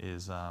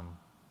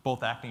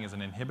both acting as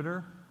an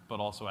inhibitor, but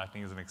also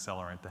acting as an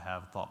accelerant to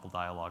have thoughtful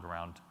dialogue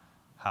around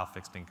how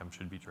fixed income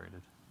should be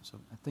traded. So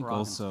I think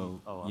also,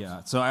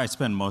 so I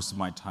spend most of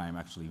my time,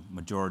 actually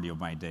majority of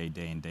my day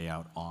in, day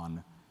out,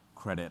 on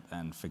credit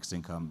and fixed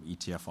income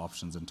ETF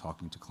options and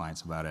talking to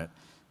clients about it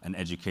and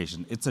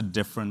education. It's a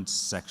different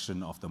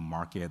section of the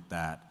market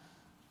that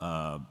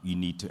you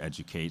need to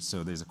educate.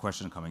 So there's a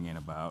question coming in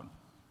about,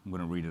 I'm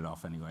going to read it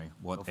off anyway,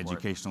 what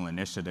educational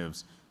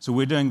initiatives. So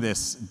we're doing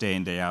this day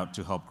in, day out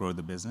to help grow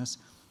the business.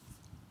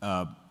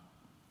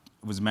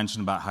 It was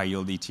mentioned about high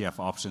yield ETF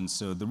options.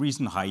 So the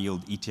reason high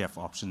yield ETF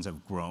options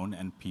have grown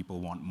and people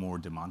want more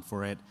demand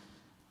for it,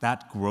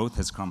 that growth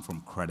has come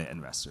from credit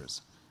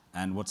investors.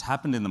 And what's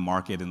happened in the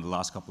market in the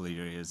last couple of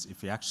years,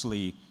 if you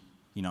actually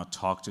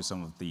talk to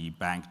some of the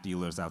bank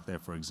dealers out there,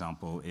 for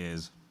example,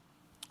 is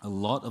a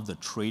lot of the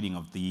trading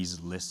of these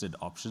listed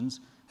options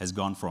has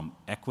gone from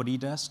equity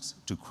desks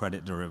to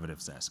credit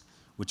derivatives desk,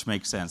 which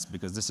makes sense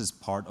because this is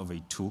part of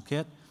a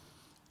toolkit.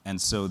 And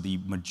so the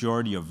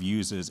majority of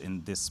users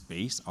in this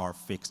space are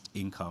fixed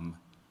income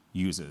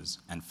users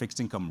and fixed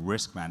income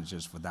risk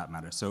managers for that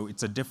matter. So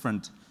it's a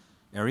different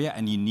area,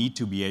 and you need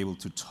to be able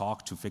to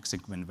talk to fixed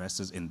income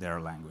investors in their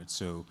language.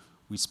 So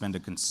we spend a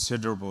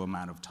considerable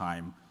amount of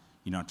time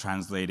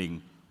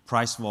translating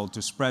price vol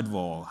to spread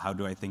vol. How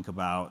do I think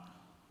about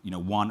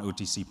one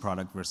OTC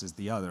product versus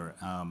the other?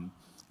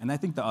 And I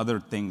think the other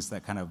things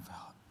that kind of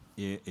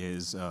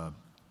is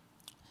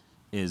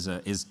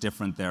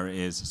different there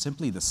is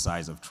simply the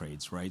size of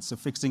trades, right? So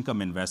fixed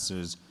income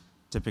investors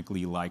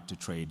typically like to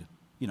trade,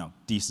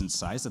 decent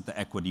size that the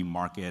equity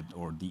market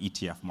or the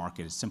ETF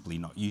market is simply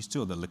not used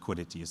to, or the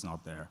liquidity is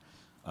not there.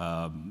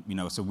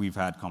 So we've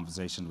had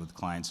conversations with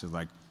clients who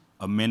like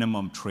a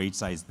minimum trade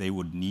size they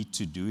would need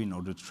to do in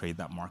order to trade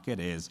that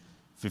market is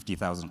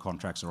 50,000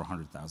 contracts or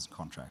 100,000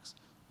 contracts.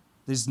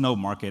 There's no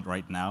market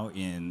right now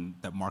in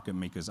that market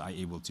makers are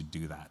able to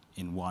do that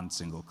in one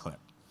single clip.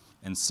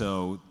 And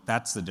so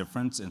that's the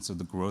difference. And so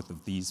the growth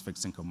of these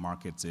fixed income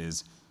markets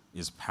is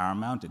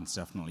paramount, and it's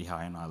definitely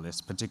high on our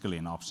list, particularly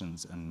in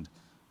options, and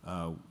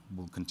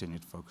we'll continue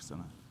to focus on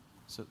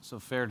it. So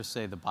fair to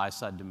say the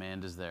buy-side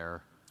demand is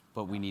there,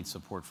 but we need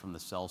support from the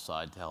sell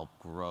side to help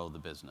grow the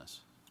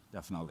business.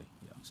 Definitely,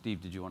 yeah.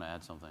 Steve, did you want to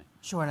add something?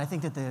 Sure, and I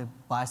think that the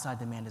buy-side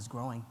demand is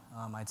growing.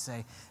 I'd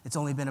say it's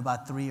only been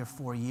about 3 or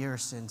 4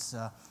 years since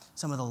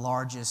some of the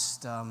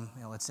largest,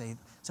 let's say,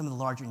 some of the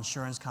larger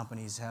insurance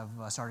companies have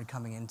started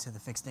coming into the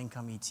fixed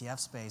income ETF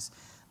space.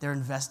 They're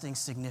investing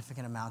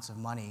significant amounts of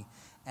money,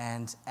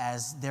 and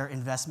as their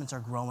investments are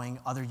growing,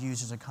 other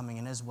users are coming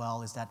in as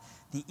well, is that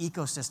the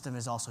ecosystem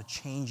is also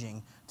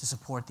changing to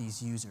support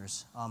these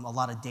users. A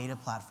lot of data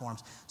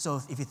platforms. So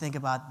if you think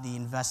about the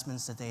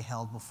investments that they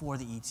held before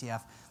the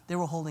ETF, they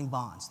were holding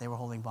bonds, they were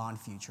holding bond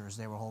futures,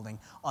 they were holding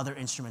other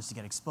instruments to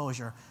get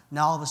exposure.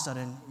 Now all of a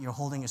sudden, you're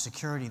holding a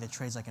security that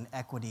trades like an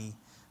equity,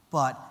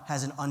 but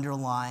has an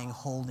underlying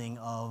holding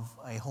of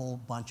a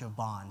whole bunch of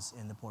bonds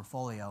in the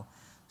portfolio.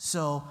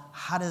 So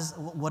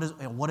what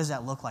does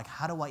that look like?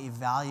 How do I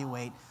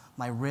evaluate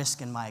my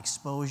risk and my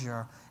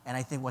exposure? And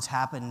I think what's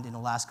happened in the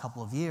last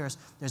couple of years,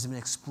 there's been an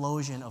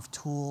explosion of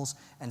tools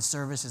and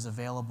services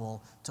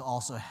available to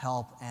also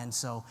help. And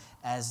so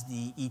as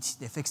the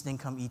fixed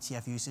income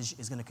ETF usage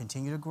is going to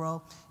continue to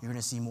grow, you're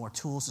going to see more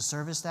tools to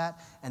service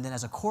that. And then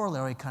as a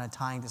corollary, kind of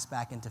tying this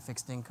back into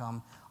fixed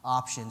income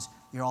options,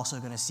 you're also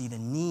going to see the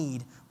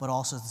need, but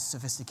also the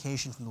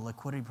sophistication from the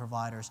liquidity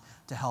providers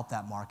to help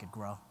that market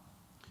grow.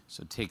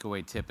 So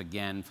takeaway tip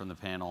again from the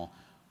panel,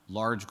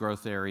 large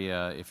growth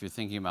area. If you're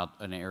thinking about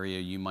an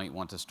area you might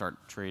want to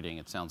start trading,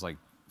 it sounds like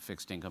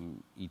fixed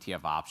income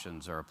ETF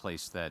options are a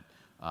place that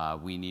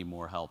we need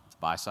more help. The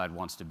buy side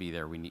wants to be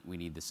there. We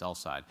need the sell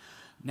side.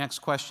 Next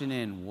question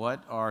in,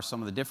 what are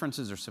some of the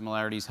differences or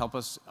similarities? Help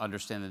us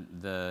understand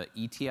the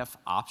ETF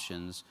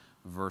options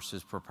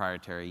versus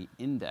proprietary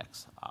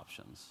index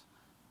options.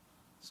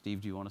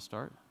 Steve, do you want to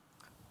start?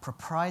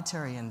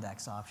 Proprietary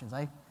index options.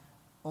 I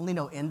only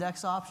know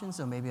index options,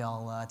 so maybe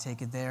I'll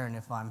take it there. And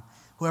if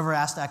whoever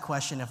asked that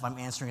question, if I'm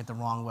answering it the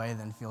wrong way,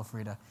 then feel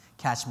free to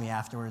catch me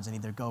afterwards and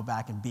either go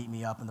back and beat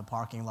me up in the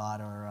parking lot,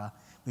 or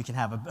we can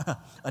have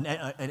an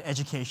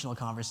educational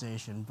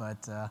conversation.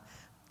 But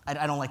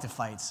I don't like to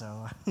fight,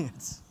 so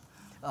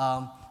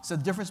so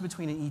the difference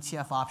between an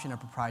ETF option and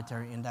a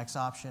proprietary index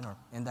option or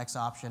index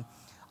option,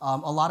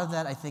 a lot of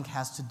that I think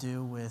has to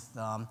do with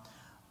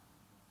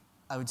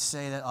I would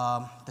say that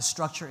the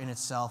structure in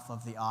itself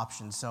of the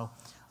option. So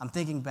I'm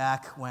thinking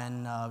back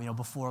when,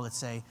 before, let's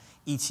say,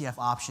 ETF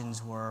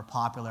options were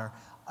popular,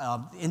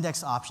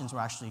 index options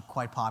were actually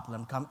quite popular.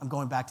 I'm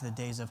going back to the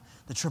days of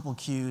the triple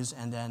Qs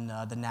and then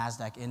the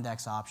NASDAQ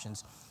index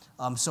options.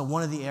 So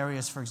one of the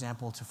areas, for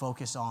example, to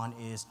focus on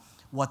is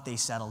what they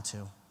settle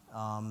to.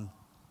 I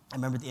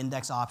remember the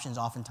index options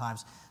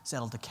oftentimes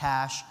settle to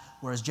cash,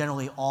 whereas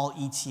generally all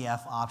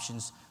ETF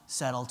options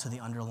settle to the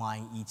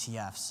underlying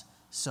ETFs.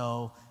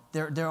 So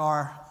there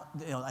are,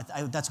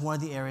 that's one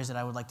of the areas that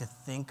I would like to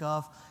think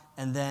of.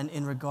 And then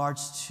in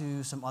regards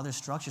to some other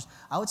structures,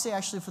 I would say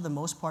actually for the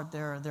most part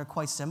they're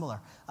quite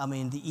similar. I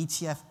mean, the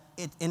ETF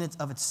in and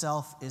of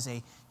itself is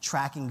a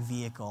tracking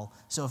vehicle.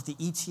 So if the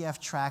ETF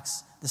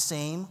tracks the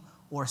same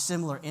or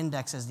similar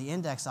index as the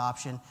index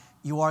option,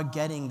 you are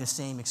getting the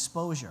same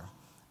exposure.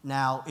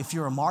 Now, if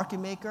you're a market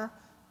maker,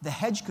 the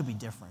hedge could be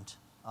different.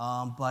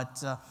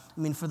 But I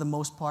mean, for the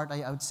most part,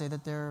 I would say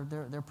that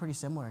they're pretty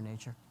similar in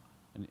nature.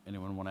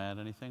 Anyone want to add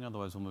anything?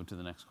 Otherwise, we'll move to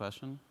the next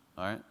question.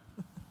 All right.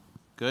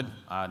 Good.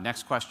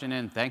 Next question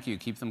in. Thank you.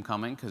 Keep them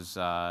coming, because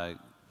I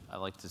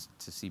like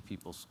to see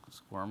people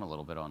squirm a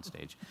little bit on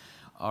stage.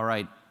 All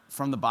right.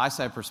 From the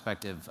buy-side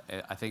perspective,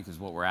 I think is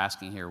what we're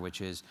asking here,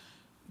 which is,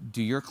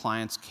 do your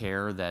clients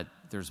care that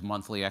there's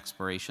monthly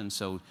expiration?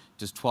 So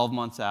does 12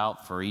 months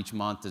out for each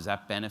month, does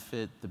that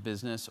benefit the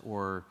business,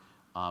 or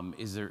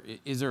is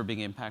there a big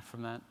impact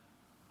from that?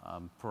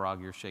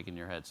 Parag, you're shaking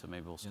your head, so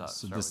maybe we'll start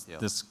with you.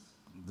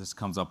 This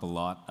comes up a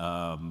lot,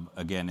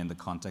 again, in the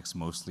context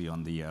mostly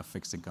on the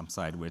fixed income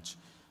side, which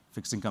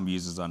fixed income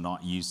users are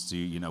not used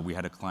to. We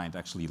had a client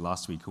actually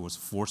last week who was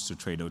forced to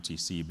trade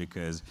OTC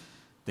because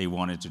they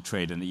wanted to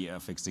trade a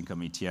fixed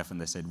income ETF,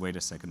 and they said, wait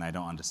a second, I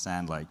don't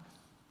understand. Like,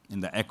 in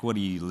the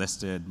equity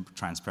listed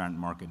transparent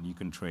market, you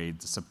can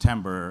trade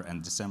September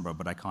and December,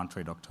 but I can't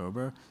trade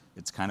October.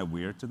 It's kind of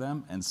weird to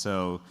them. And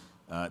so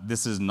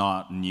this is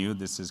not new.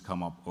 This has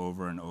come up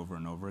over and over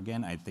and over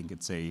again. I think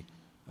it's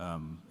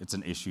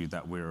an issue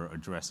that we're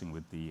addressing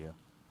with the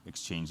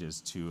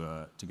exchanges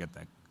to get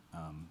that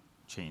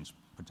changed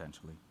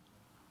potentially.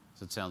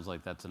 So it sounds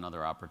like that's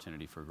another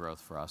opportunity for growth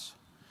for us.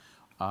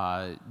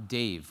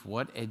 Dave,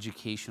 what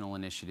educational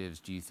initiatives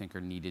do you think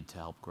are needed to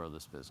help grow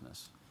this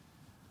business?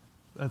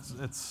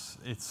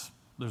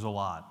 There's a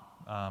lot.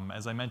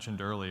 As I mentioned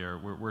earlier,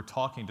 we're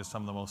talking to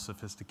some of the most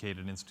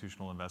sophisticated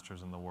institutional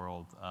investors in the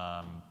world.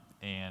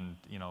 And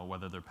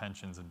whether they're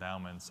pensions,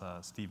 endowments,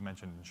 Steve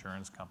mentioned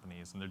insurance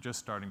companies, and they're just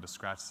starting to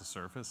scratch the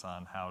surface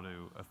on how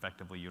to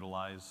effectively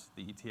utilize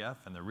the ETF,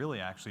 and they're really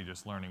actually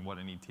just learning what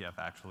an ETF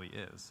actually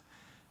is.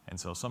 And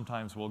so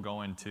sometimes we'll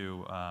go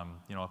into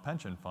a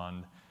pension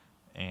fund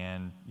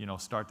and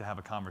start to have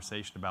a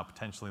conversation about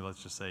potentially,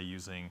 let's just say,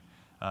 using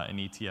an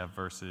ETF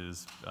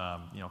versus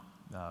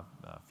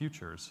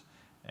futures.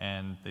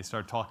 And they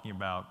start talking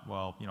about,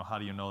 well, how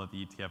do you know that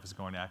the ETF is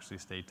going to actually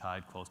stay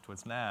tied close to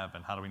its NAV,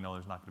 and how do we know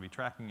there's not going to be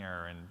tracking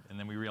error? And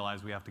then we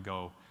realize we have to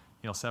go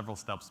several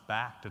steps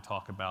back to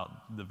talk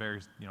about the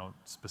very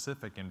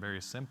specific and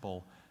very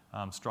simple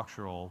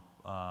structural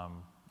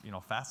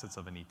facets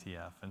of an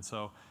ETF. And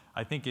so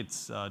I think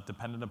it's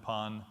dependent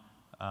upon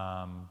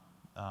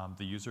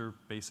the user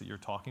base that you're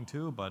talking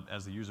to, but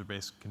as the user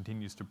base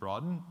continues to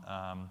broaden,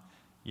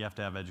 you have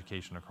to have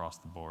education across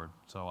the board.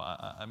 So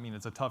I mean,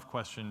 it's a tough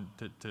question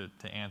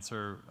to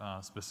answer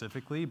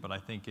specifically, but I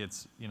think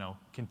it's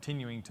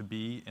continuing to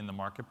be in the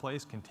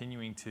marketplace,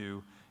 continuing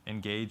to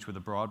engage with a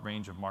broad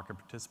range of market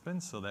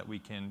participants so that we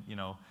can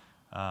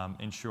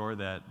ensure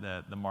that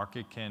the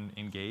market can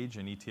engage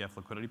in ETF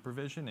liquidity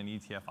provision and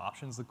ETF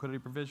options liquidity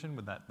provision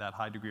with that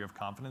high degree of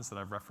confidence that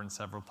I've referenced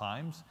several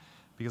times.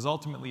 Because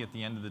ultimately, at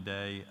the end of the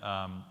day,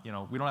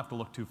 we don't have to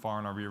look too far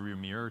in our rearview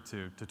mirror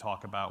to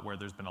talk about where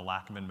there's been a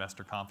lack of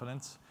investor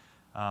confidence.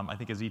 I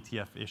think as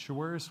ETF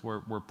issuers,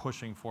 we're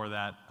pushing for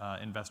that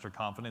investor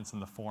confidence in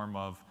the form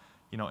of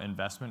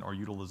investment or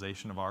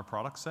utilization of our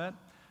product set.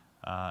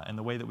 And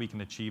the way that we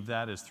can achieve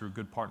that is through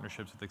good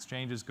partnerships with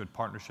exchanges, good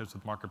partnerships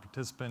with market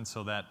participants,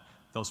 so that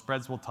those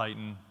spreads will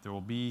tighten, there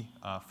will be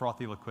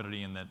frothy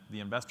liquidity, and that the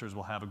investors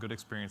will have a good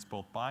experience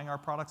both buying our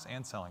products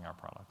and selling our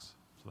products.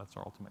 So that's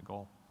our ultimate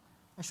goal.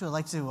 Actually, I'd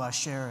like to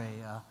share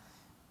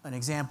an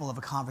example of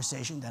a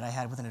conversation that I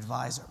had with an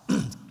advisor,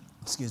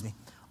 excuse me,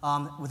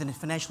 with a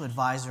financial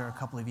advisor a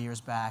couple of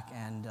years back.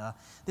 And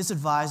this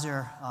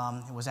advisor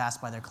was asked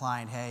by their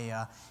client, hey,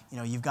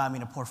 you've got me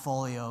in a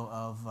portfolio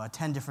of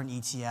 10 different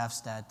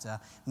ETFs that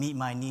meet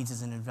my needs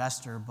as an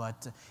investor,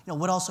 but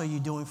what else are you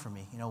doing for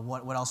me?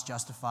 What else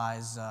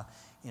justifies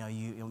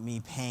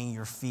me paying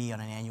your fee on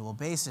an annual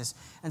basis?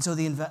 And so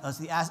the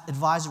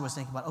advisor was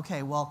thinking about,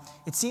 okay, well,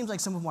 it seems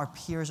like some of our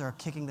peers are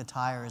kicking the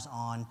tires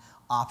on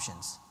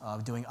options,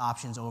 doing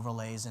options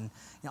overlays, and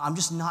I'm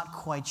just not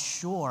quite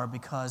sure,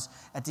 because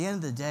at the end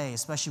of the day,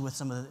 especially with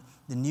some of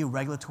the new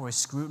regulatory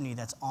scrutiny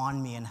that's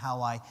on me and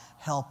how I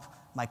help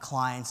my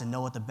clients and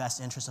know what the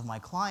best interests of my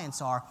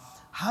clients are,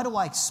 how do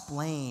I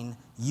explain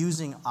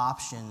using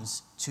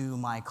options to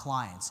my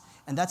clients?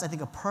 And that's, I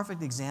think, a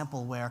perfect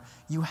example where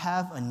you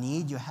have a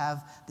need, you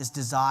have this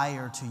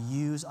desire to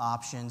use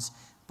options,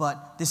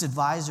 but this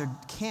advisor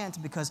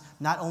can't, because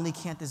not only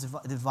can't this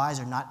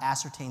advisor not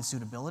ascertain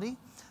suitability,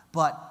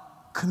 but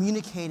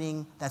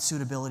communicating that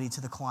suitability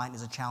to the client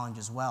is a challenge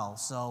as well.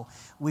 So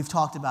we've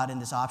talked about in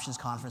this options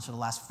conference for the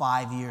last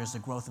 5 years the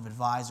growth of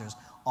advisors,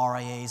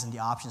 RIAs in the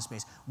options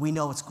space. We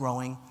know it's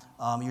growing.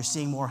 You're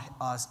seeing more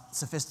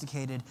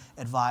sophisticated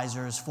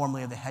advisors,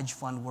 formerly of the hedge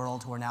fund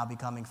world, who are now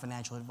becoming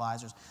financial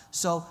advisors.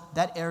 So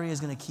that area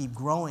is going to keep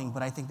growing,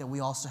 but I think that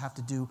we also have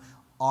to do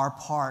our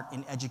part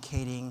in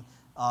educating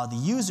the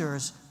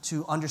users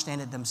to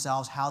understand it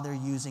themselves, how they're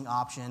using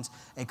options.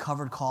 A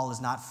covered call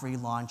is not free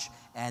lunch,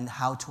 and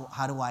how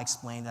do I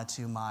explain that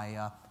to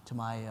my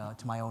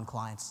own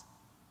clients?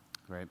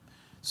 Great.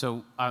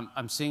 So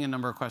I'm seeing a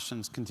number of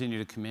questions continue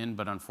to come in,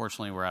 but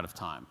unfortunately we're out of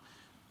time.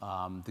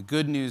 The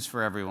good news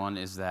for everyone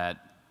is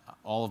that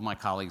all of my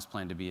colleagues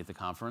plan to be at the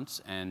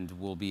conference and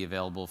will be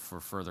available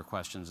for further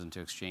questions and to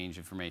exchange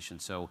information.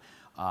 So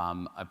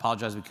I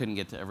apologize we couldn't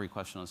get to every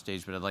question on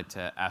stage, but I'd like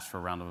to ask for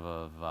a round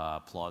of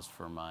applause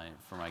for my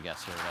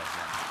guests here today.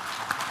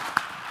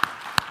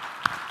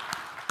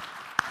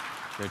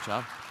 Great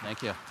job.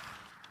 Thank you.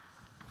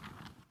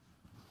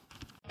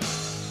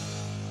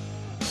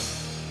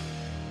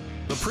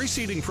 The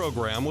preceding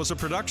program was a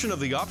production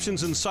of the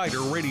Options Insider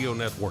Radio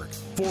Network.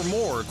 For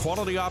more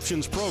quality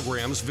options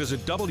programs,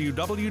 visit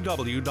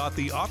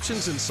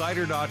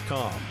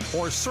www.theoptionsinsider.com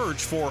or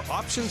search for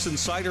Options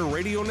Insider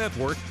Radio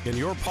Network in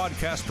your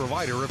podcast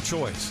provider of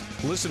choice.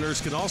 Listeners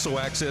can also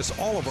access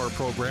all of our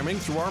programming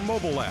through our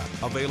mobile app,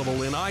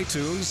 available in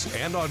iTunes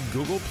and on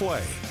Google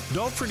Play.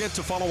 Don't forget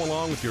to follow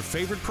along with your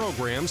favorite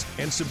programs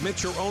and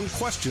submit your own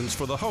questions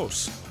for the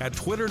hosts at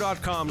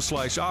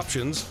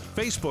twitter.com/options,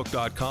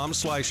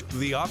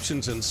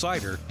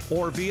 facebook.com/theoptionsinsider,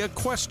 or via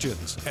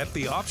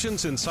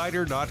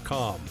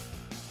questions@theoptionsinsider.com.